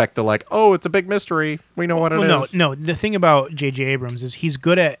knows to expect to like, oh, it's a big mystery. We know what it is. No. The thing about J.J. Abrams is he's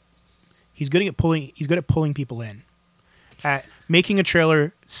good at pulling people in, at making a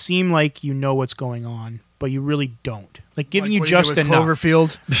trailer seem like you know what's going on, but you really don't. Like giving Like you what he did just with enough.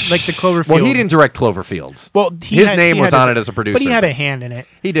 Cloverfield. Like the Cloverfield. Well, he didn't direct Cloverfield. Well, His name was on it as a producer, but he had but- a hand in it.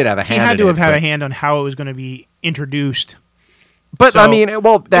 He did have a He hand had in to have it, had but- a hand on how it was going to be introduced. But, So, I mean,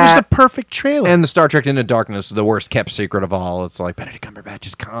 well, it was that... the perfect trailer. And the Star Trek Into Darkness, the worst kept secret of all. It's like Benedict Cumberbatch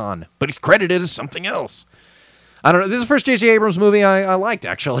is Khan, but he's credited as something else. I don't know. This is the first J.J. Abrams movie I liked,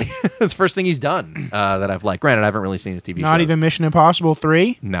 actually. It's the first thing he's done that I've liked. Granted, I haven't really seen his TV shows. Not even Mission Impossible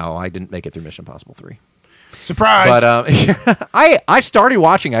 3. No, I didn't make it through Mission Impossible 3. Surprise! But I started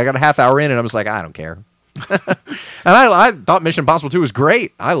watching. I got a half hour in, and I was like, I don't care. And I thought Mission Impossible 2 was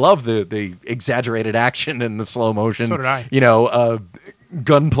great. I love the exaggerated action and the slow motion. So did I. You know,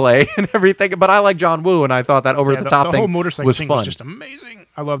 gunplay and everything. But I like John Woo, and I thought that over Yeah, the top the thing whole motorcycle was thing fun. was just amazing.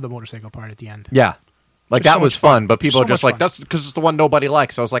 I love the motorcycle part at the end. Yeah. Like, Just that so was much fun. fun, but people So are just much like, fun. that's because it's the one nobody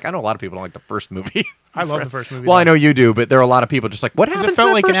likes. So I was like, I know a lot of people don't like the first movie. I love the first movie. Well, I though. know you do, but there are a lot of people just like, what 'Cause happens it felt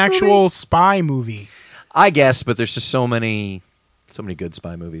in that like an first actual movie? spy movie. I guess, but there's just so many good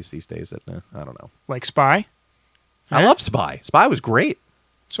spy movies these days that, I don't know. Like Spy. I love Spy. Spy was great.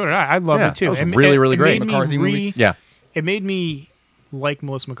 So did I. I loved Yeah, it too. that was really, really great. Made me McCarthy movie. Yeah. It made me like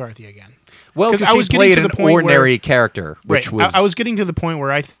Melissa McCarthy again. Well, 'Cause because I she was getting played to an the point ordinary where- character, which Right. was... I was getting to the point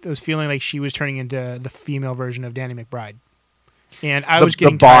where I was feeling like she was turning into the female version of Danny McBride, and I was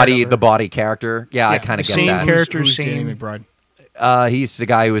getting tired of her. the body character. Yeah, I Yeah, kind of the get same that. character. Who's same- Danny McBride? He's the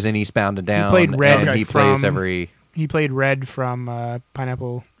guy who was in Eastbound and Down. played Red and he plays from- every... He played Red from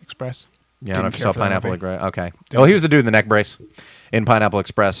Pineapple Express. Yeah, I don't know if Didn't you care saw for that Pineapple movie. Express. Okay. Oh, he was the dude in the neck brace in Pineapple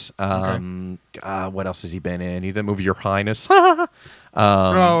Express. What else has he been in? He did the movie Your Highness.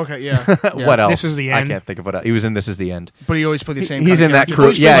 Oh, okay, yeah. Yeah. What else? This Is the End. I can't think of what else. He was in This Is the End. But he always played the same. He's kind in of that character. crew.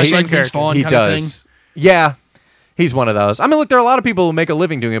 Always Yeah, plays he- like Vince Vaughn he kind of does. thing. Yeah, he's one of those. I mean, look, there are a lot of people who make a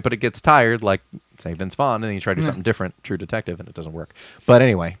living doing it, but it gets tired, like, say, Vince Vaughn, and then you try to do something different, True Detective, and it doesn't work. But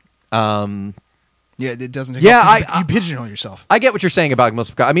anyway, Yeah, it doesn't take Yeah, off 'cause I- you pigeonhole yourself. I get what you're saying about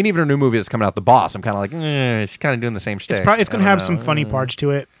Melissa McCarthy. I mean, even her new movie that's coming out, The Boss, I'm kind of like, she's kind of doing the same shtick. It's going I to don't have know. some funny parts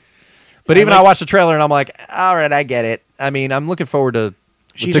to it. But even I like- I watched the trailer and I'm like, all right, I get it. I mean, I'm looking forward to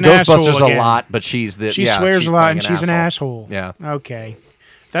She's an asshole Ghostbusters a again. lot, but she's the She yeah, swears she's a lot, playing and she's an asshole. Yeah. Okay.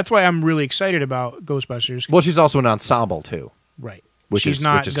 That's why I'm really excited about Ghostbusters. Well, she's also an ensemble too, Right. which she's is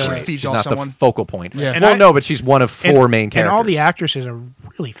not which is the, great. Feeds She's off not someone. the focal point. Yeah. And Well, I- no, but she's one of four main characters. And all the actresses are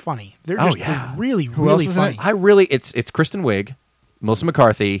really funny. They're Oh, just yeah. really, Who really else is in funny. it? I really, it's Kristen Wiig, Melissa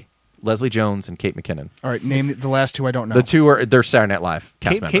McCarthy, Leslie Jones, and Kate McKinnon. All right, name the last two I don't know. The two they're Saturday Night Live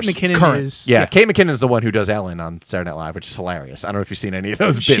cast Kate members. McKinnon Current. is Yeah, Kate McKinnon's the one who does Ellen on Saturday Night Live, which is hilarious. I don't know if you've seen any of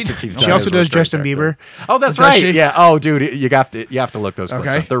those She- bits that she's done. She also as a does recurring Justin character. Bieber. Oh, that's Does right. she? Yeah. Oh, dude, you have to look those clips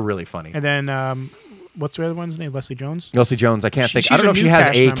Okay. up. They're really funny. And then what's the other one's name? Leslie Jones. Leslie Jones, I can't think. She's I don't know a if she new has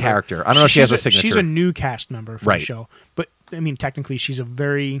cast a member. character. I don't know if she has a signature. She's a new cast member for Right. the show, but I mean, technically, she's a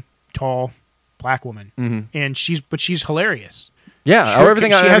very tall black woman, and she's hilarious. yeah. She- Or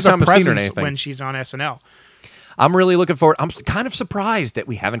everything. she Every has a time I've seen her in presence anything. when she's on SNL. I'm really looking forward. I'm kind of surprised that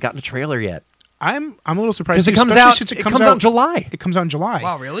we haven't gotten a trailer yet. I'm a little surprised because it too, comes especially out. since It comes out in July. It comes out in July.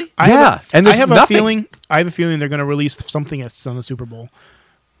 Wow, really? And there's I have nothing. I have a feeling they're going to release something that's on the Super Bowl.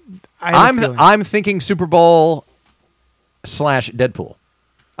 I'm I'm thinking Super Bowl / Deadpool.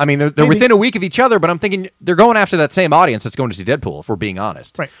 I mean, they're Maybe. within a week of each other, but I'm thinking they're going after that same audience that's going to see Deadpool, if we're being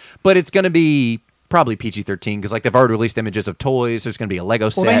honest. Right. But it's going to be probably PG-13 because like they've already released images of toys. There's going to be a Lego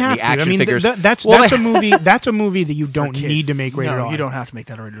set, Well, they have the to. action I mean, figures. that's Well, a movie. That's a movie that you don't For kids. need to make rated No, R. you don't have to make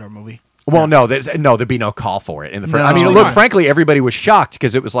that a rated R movie. Well, there'd be no call for it in the first. No. I mean, Absolutely look, not. frankly, everybody was shocked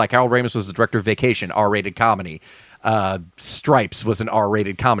because it was like Harold Ramis was the director of Vacation, R-rated comedy. Stripes was an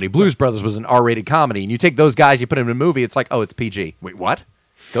R-rated comedy. Blues Brothers was an R-rated comedy. And you take those guys, you put them in a movie, it's like, oh, it's PG. Wait, what?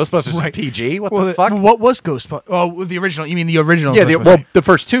 Ghostbusters Right. is PG? What Well, the fuck? What was Ghostbusters? Oh, the original. You mean the original? Yeah, Ghostbusters? the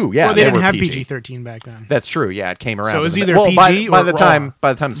first two, yeah, Well, they didn't were have PG. PG-13 back then. That's true. Yeah, it came around. So it was in the- either well, by PG the or time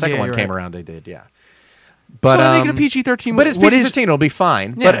raw. the second Yeah, one you're came right. around, they did. Yeah, but so make it a PG-13. But it's What is- PG-13. It'll be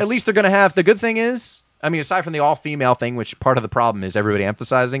fine. Yeah. But at least they're going to have the good thing is. I mean, aside from the all-female thing, which part of the problem is everybody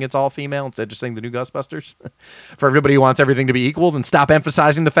emphasizing it's all-female instead of just saying the new Ghostbusters. For everybody who wants everything to be equal, then stop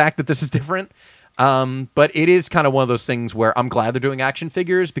emphasizing the fact that this is different. But it is kind of one of those things where I'm glad they're doing action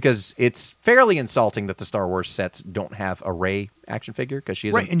figures because it's fairly insulting that the Star Wars sets don't have a Rey action figure because she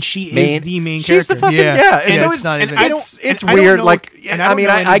is Right, and she is the main She's the character. fucking Yeah. And Yeah, so it's it's not and even- it's and I don't weird. know- Like and I I mean,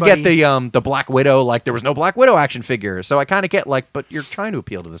 don't know I get anybody- the Black Widow. Like there was no Black Widow action figure, so I kind of get like, but you're trying to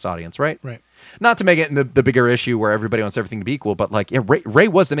appeal to this audience, right? Right. Not to make it the bigger issue where everybody wants everything to be equal, but like, yeah, Rey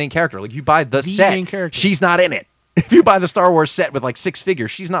was the main character. Like, you buy the set, main character. she's not in it. If you buy the Star Wars set with like 6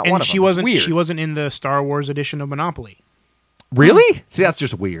 figures, she's not one And of she them. It's wasn't. weird. She wasn't in the Star Wars edition of Monopoly. Really? See, that's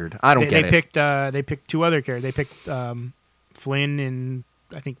just weird. I don't They get it. They picked two other characters. They picked Flynn and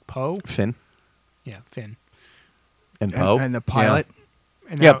I think Poe. Finn Yeah, Finn. and Poe and the pilot.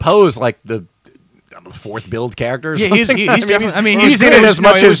 And Yeah, now- Poe's like the I don't know, fourth build character. Or Yeah, he's something. definitely- I mean, he's he's in good. it as No,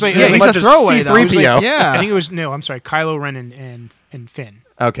 much it as was like- yeah, as he's much a as throwaway, though. He was like, C-3PO. yeah. I think it was I'm sorry, Kylo Ren and Finn.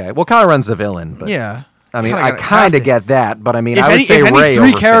 Okay, well, Kylo Ren's the villain, but Yeah. I mean, Kinda I gotta kind have of to. get that, but I mean, If I would any, say if any Rey three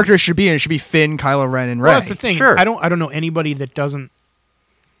over characters should be in, it should be Finn, Kylo Ren, and Rey. Well, that's the thing. Sure. I don't know anybody that doesn't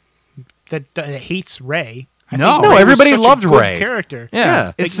that hates Rey. I No. think No, Rey was everybody such a loved good Rey. character. Yeah.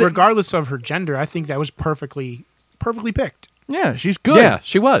 Like, It's the- regardless of her gender, I think that was perfectly picked. Yeah, she's Finn. good. Yeah,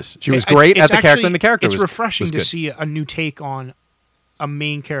 she was. She was It- great it's at the character, actually- and the character It's was refreshing was to good. see a new take on a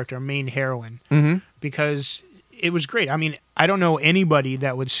main character, a main heroine, because it was great. I mean, I don't know anybody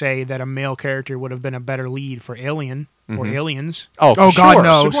that would say that a male character would have been a better lead for Alien or Aliens. Oh, for Oh, God, sure.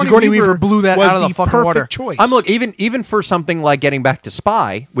 no. Sigourney Weaver blew that was out of the fucking perfect water. choice. I'm look even for something like getting back to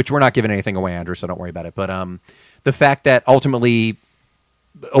Spy, which we're not giving anything away, Andrew, so don't worry about it. But the fact that ultimately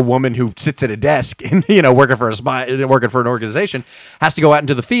a woman who sits at a desk and working for a spy, working for an organization, has to go out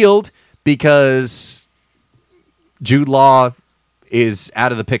into the field because Jude Law is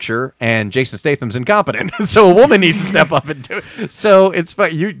out of the picture and Jason Statham's incompetent. So a woman needs to step up and do it. So it's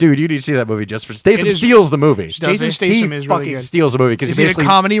fun. You need to see that movie just for Statham. It is- Steals the movie. Jason he? Statham he is fucking really good. steals the movie because Is he he a basically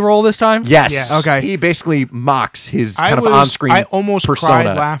comedy role this time? Yes. Yes. Okay. He basically mocks his I kind of was- on-screen I almost persona.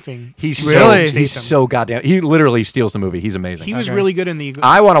 cried laughing. He's Really? he's Statham. so goddamn. He literally steals the movie. He's amazing. He was Okay. really good in the.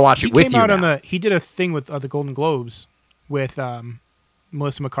 I want to watch he it with came you out now. on the. He did a thing with the Golden Globes with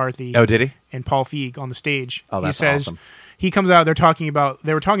Melissa McCarthy Oh, did he? and Paul Feig on the stage. Oh, that's he says, awesome. He comes out.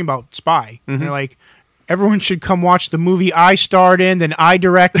 They were talking about Spy. Mm-hmm. And they're like, everyone should come watch the movie I starred in and I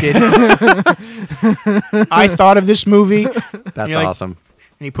directed. I thought of this movie. And That's you're like- awesome.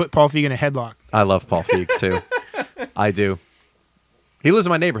 he put Paul Feig in a headlock. I love Paul Feig too. I do. He lives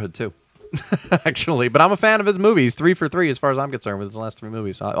in my neighborhood too, actually. But I'm a fan of his movies. 3 for 3 as far as I'm concerned with his last 3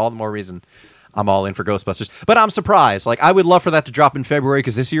 movies. All the more reason I'm all in for Ghostbusters. But I'm surprised. Like, I would love for that to drop in February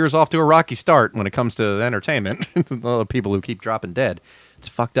because this year is off to a rocky start when it comes to entertainment. All the people who keep dropping dead. It's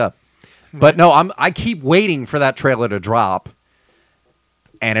fucked up. But no, I keep waiting for that trailer to drop,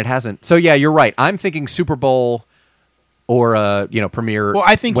 and it hasn't. So yeah, you're right. I'm thinking Super Bowl or premiere. Well,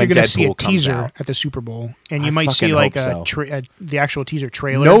 I think when you're going to see a Deadpool comes teaser out. at the Super Bowl, and you I might see fucking like hope so. the actual teaser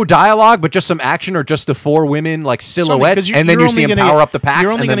trailer. No dialogue, but just some action or just the 4 women like silhouettes, and then you see them power up the packs,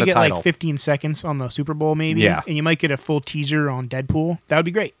 You're only and then gonna the get title. like 15 seconds on the Super Bowl, maybe. Yeah. And you might get a full teaser on Deadpool. That would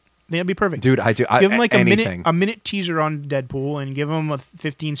be great. That'd be perfect. Dude, I do. Give them like anything. a minute teaser on Deadpool, and give them a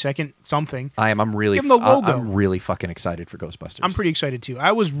 15-second something. I'm really. Give 'em the logo. I'm really fucking excited for Ghostbusters. I'm pretty excited too.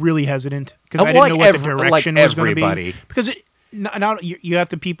 I was really hesitant because Oh, I didn't like know what the every- direction like was going to be. everybody. Because you have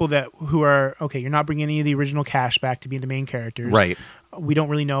the people who are okay. You're not bringing any of the original cast back to be the main characters, Right. We don't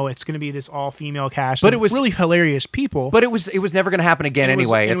really know. It's going to be this all-female cast. But of it was- really hilarious people. But it was never going to happen again It was-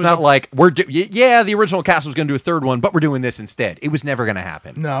 anyway. it It's was not a- like the original cast was going to do a third one, but we're doing this instead. It was never going to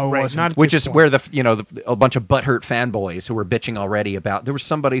happen. No, it Right, wasn't. not at Which this is point. where a bunch of butthurt fanboys who were bitching already about. There was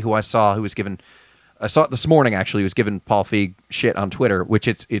somebody who I saw who was given. I saw it this morning actually. Who was giving Paul Feig shit on Twitter, which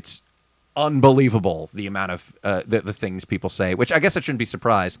it's unbelievable the amount of the things people say. Which I guess I shouldn't be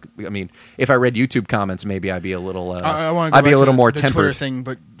surprised. I mean, if I read YouTube comments, maybe I'd be a little. I want to go I'd be back a little to more the tempered. Twitter thing,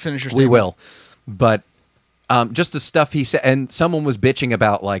 but finish your We statement. will, but just the stuff he said, and someone was bitching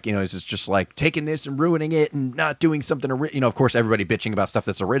about is this just like taking this and ruining it and not doing something. Of course, everybody bitching about stuff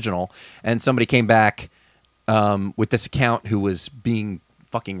that's original, and somebody came back with this account who was being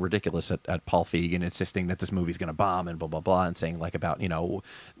fucking ridiculous at Paul Feig and insisting that this movie's going to bomb and blah blah blah, and saying about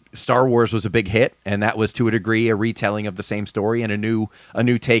Star Wars was a big hit, and that was to a degree a retelling of the same story and a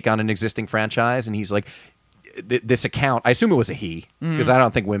new take on an existing franchise. And he's like, this account, I assume it was a he, because I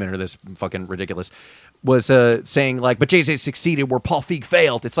don't think women are this fucking ridiculous, was saying but JJ succeeded where Paul Feig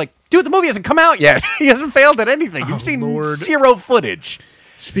failed. It's like, dude, the movie hasn't come out yet. He hasn't failed at anything. You've seen Lord. zero footage.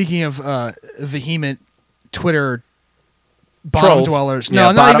 Speaking of vehement Twitter Trolls. bottom dwellers,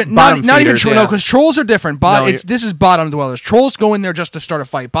 Yeah, no, bottom not even feeders, no, yeah. because trolls are different. No, This is bottom dwellers. Trolls go in there just to start a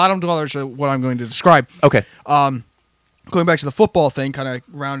fight. Bottom dwellers are what I'm going to describe. Okay. Going back to the football thing, kind of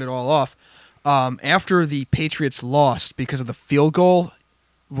round it all off. After the Patriots lost because of the field goal,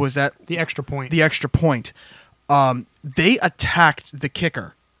 was that the extra point. the extra point? They attacked the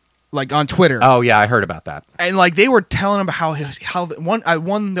kicker, on Twitter. Oh yeah, I heard about that. And they were telling him how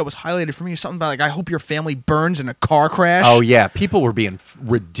one that was highlighted for me was something about I hope your family burns in a car crash. Oh yeah, people were being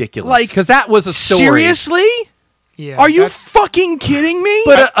ridiculous because that was a story. Seriously? yeah, Are you that's- fucking kidding me?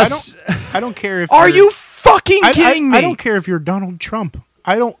 But I don't care if are you're- you fucking kidding me? I don't care if you're Donald Trump.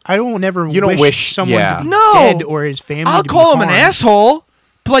 I don't ever You don't wish- someone yeah. to be No. dead or his family I'll to call be him an harmed. asshole.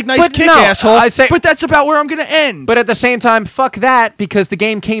 But nice But kick, no, asshole. I say- but that's about where I'm going to end. But at the same time, fuck that, because the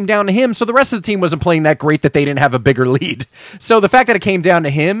game came down to him, so the rest of the team wasn't playing that great that they didn't have a bigger lead. So the fact that it came down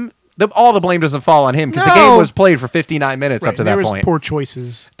to him, all the blame doesn't fall on him, because the No. game was played for 59 minutes Right, up to there that was point. poor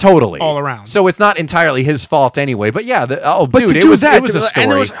choices. Totally. all around. So it's not entirely his fault anyway. But yeah, But dude, to it do was that, a story.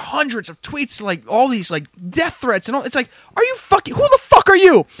 and there was hundreds of tweets, all these death threats and all. It's are you fucking? Who the fuck are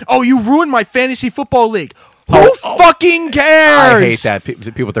you? Oh, you ruined my fantasy football league. Who fucking cares? I hate that.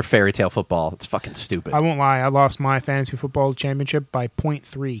 People with their fairy tale football. It's fucking stupid. I won't lie. I lost my fantasy football championship by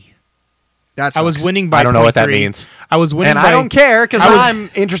 0.3. That I was sucks. winning by. I don't know what that 0.3. means. I was winning, And by, I don't care, because I was-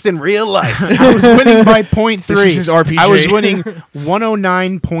 I'm interested in real life. I was winning by 0.3. This is his RPG. I was winning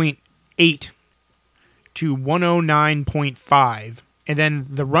 109.8 to 109.5, and then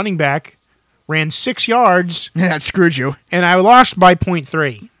the running back ran 6 yards, that screwed you. and I lost by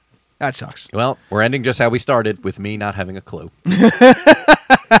 0.3. That sucks. Well, we're ending just how we started, with me not having a clue.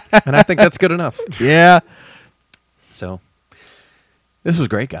 And I think that's good enough. Yeah. So, this was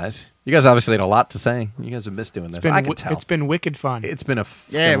great, guys. You guys obviously had a lot to say. You guys have missed doing this. I can tell. It's been wicked fun. It's been a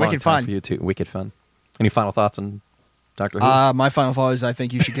Yeah, long wicked time fun. for you too. Wicked fun. Any final thoughts on Doctor Who? My final thought is I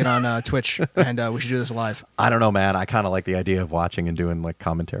think you should get on Twitch and we should do this live. I don't know, man. I kind of like the idea of watching and doing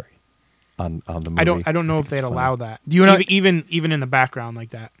commentary on the movie. I don't know if think they'd it's funny. allow that. Do you know- even in the background like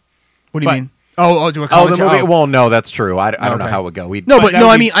that. What do you But- mean? Oh, do a Oh, the commentary. movie. Well, no, that's true. I don't know Okay. how it would go. We No, But but that no,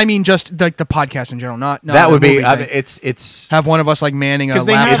 would I be- mean just the podcast in general. Not that the would be. movie I thing. mean, it's have one of us manning a 'Cause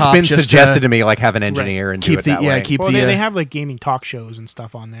they have- laptop. it's been just suggested to me have an engineer Right. and Keep do it that the- yeah, way. keep- Well, the, they have gaming talk shows and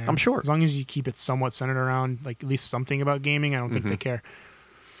stuff on there. I'm sure. As long as you keep it somewhat centered around at least something about gaming, I don't think they care.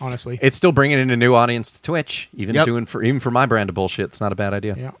 Honestly. It's still bringing in a new audience to Twitch. Even Yep. even for my brand of bullshit, it's not a bad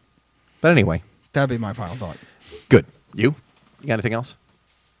idea. Yeah. But anyway, That'd be my final thought. good. You got anything else?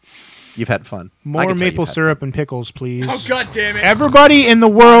 You've had fun. I More can tell maple you've had syrup and pickles, please. Oh, God damn it! Everybody in the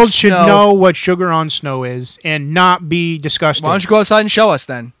world should Snow. know what sugar on snow is and not be disgusting. Why don't you go outside and show us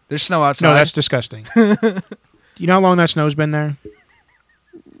then? There's snow outside. No, that's disgusting. Do you know how long that snow's been there?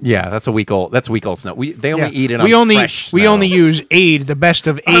 Yeah, that's a week old. That's week old snow. They only eat it on we only fresh we snow. only use Aid, the best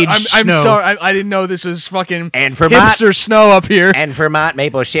of aged I'm snow. sorry. I didn't know this was fucking And Vermont- hipster snow up here. And Vermont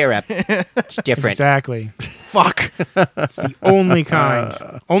maple syrup. It's different. Exactly. Fuck. It's the only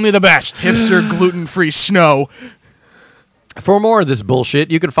kind. Only the best. Hipster gluten-free snow. For more of this bullshit,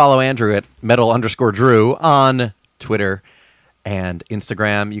 you can follow Andrew at metal_Drew on Twitter and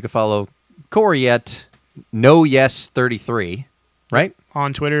Instagram. You can follow Corey at NoYes33, right?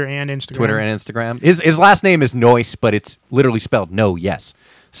 On Twitter and Instagram. Twitter and Instagram. His last name is Noyce, but it's literally spelled No Yes.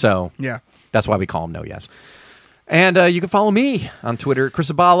 So Yeah. that's why we call him No Yes. And you can follow me on Twitter at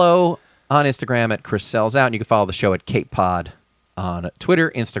Chris Abalo, on Instagram at Chris Sells Out, and you can follow the show at Cape Pod on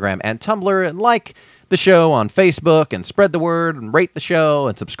Twitter, Instagram, and Tumblr. And like the show on Facebook and spread the word and rate the show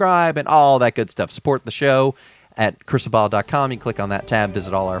and subscribe and all that good stuff. Support the show at chrisabala.com. You click on that tab,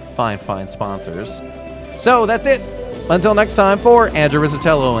 visit all our fine, fine sponsors. So that's it. Until next time, for Andrew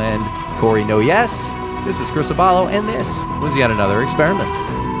Rizzatello and Corey No Yes, this is Chris Abalo, and this was yet another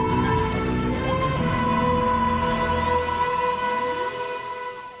experiment.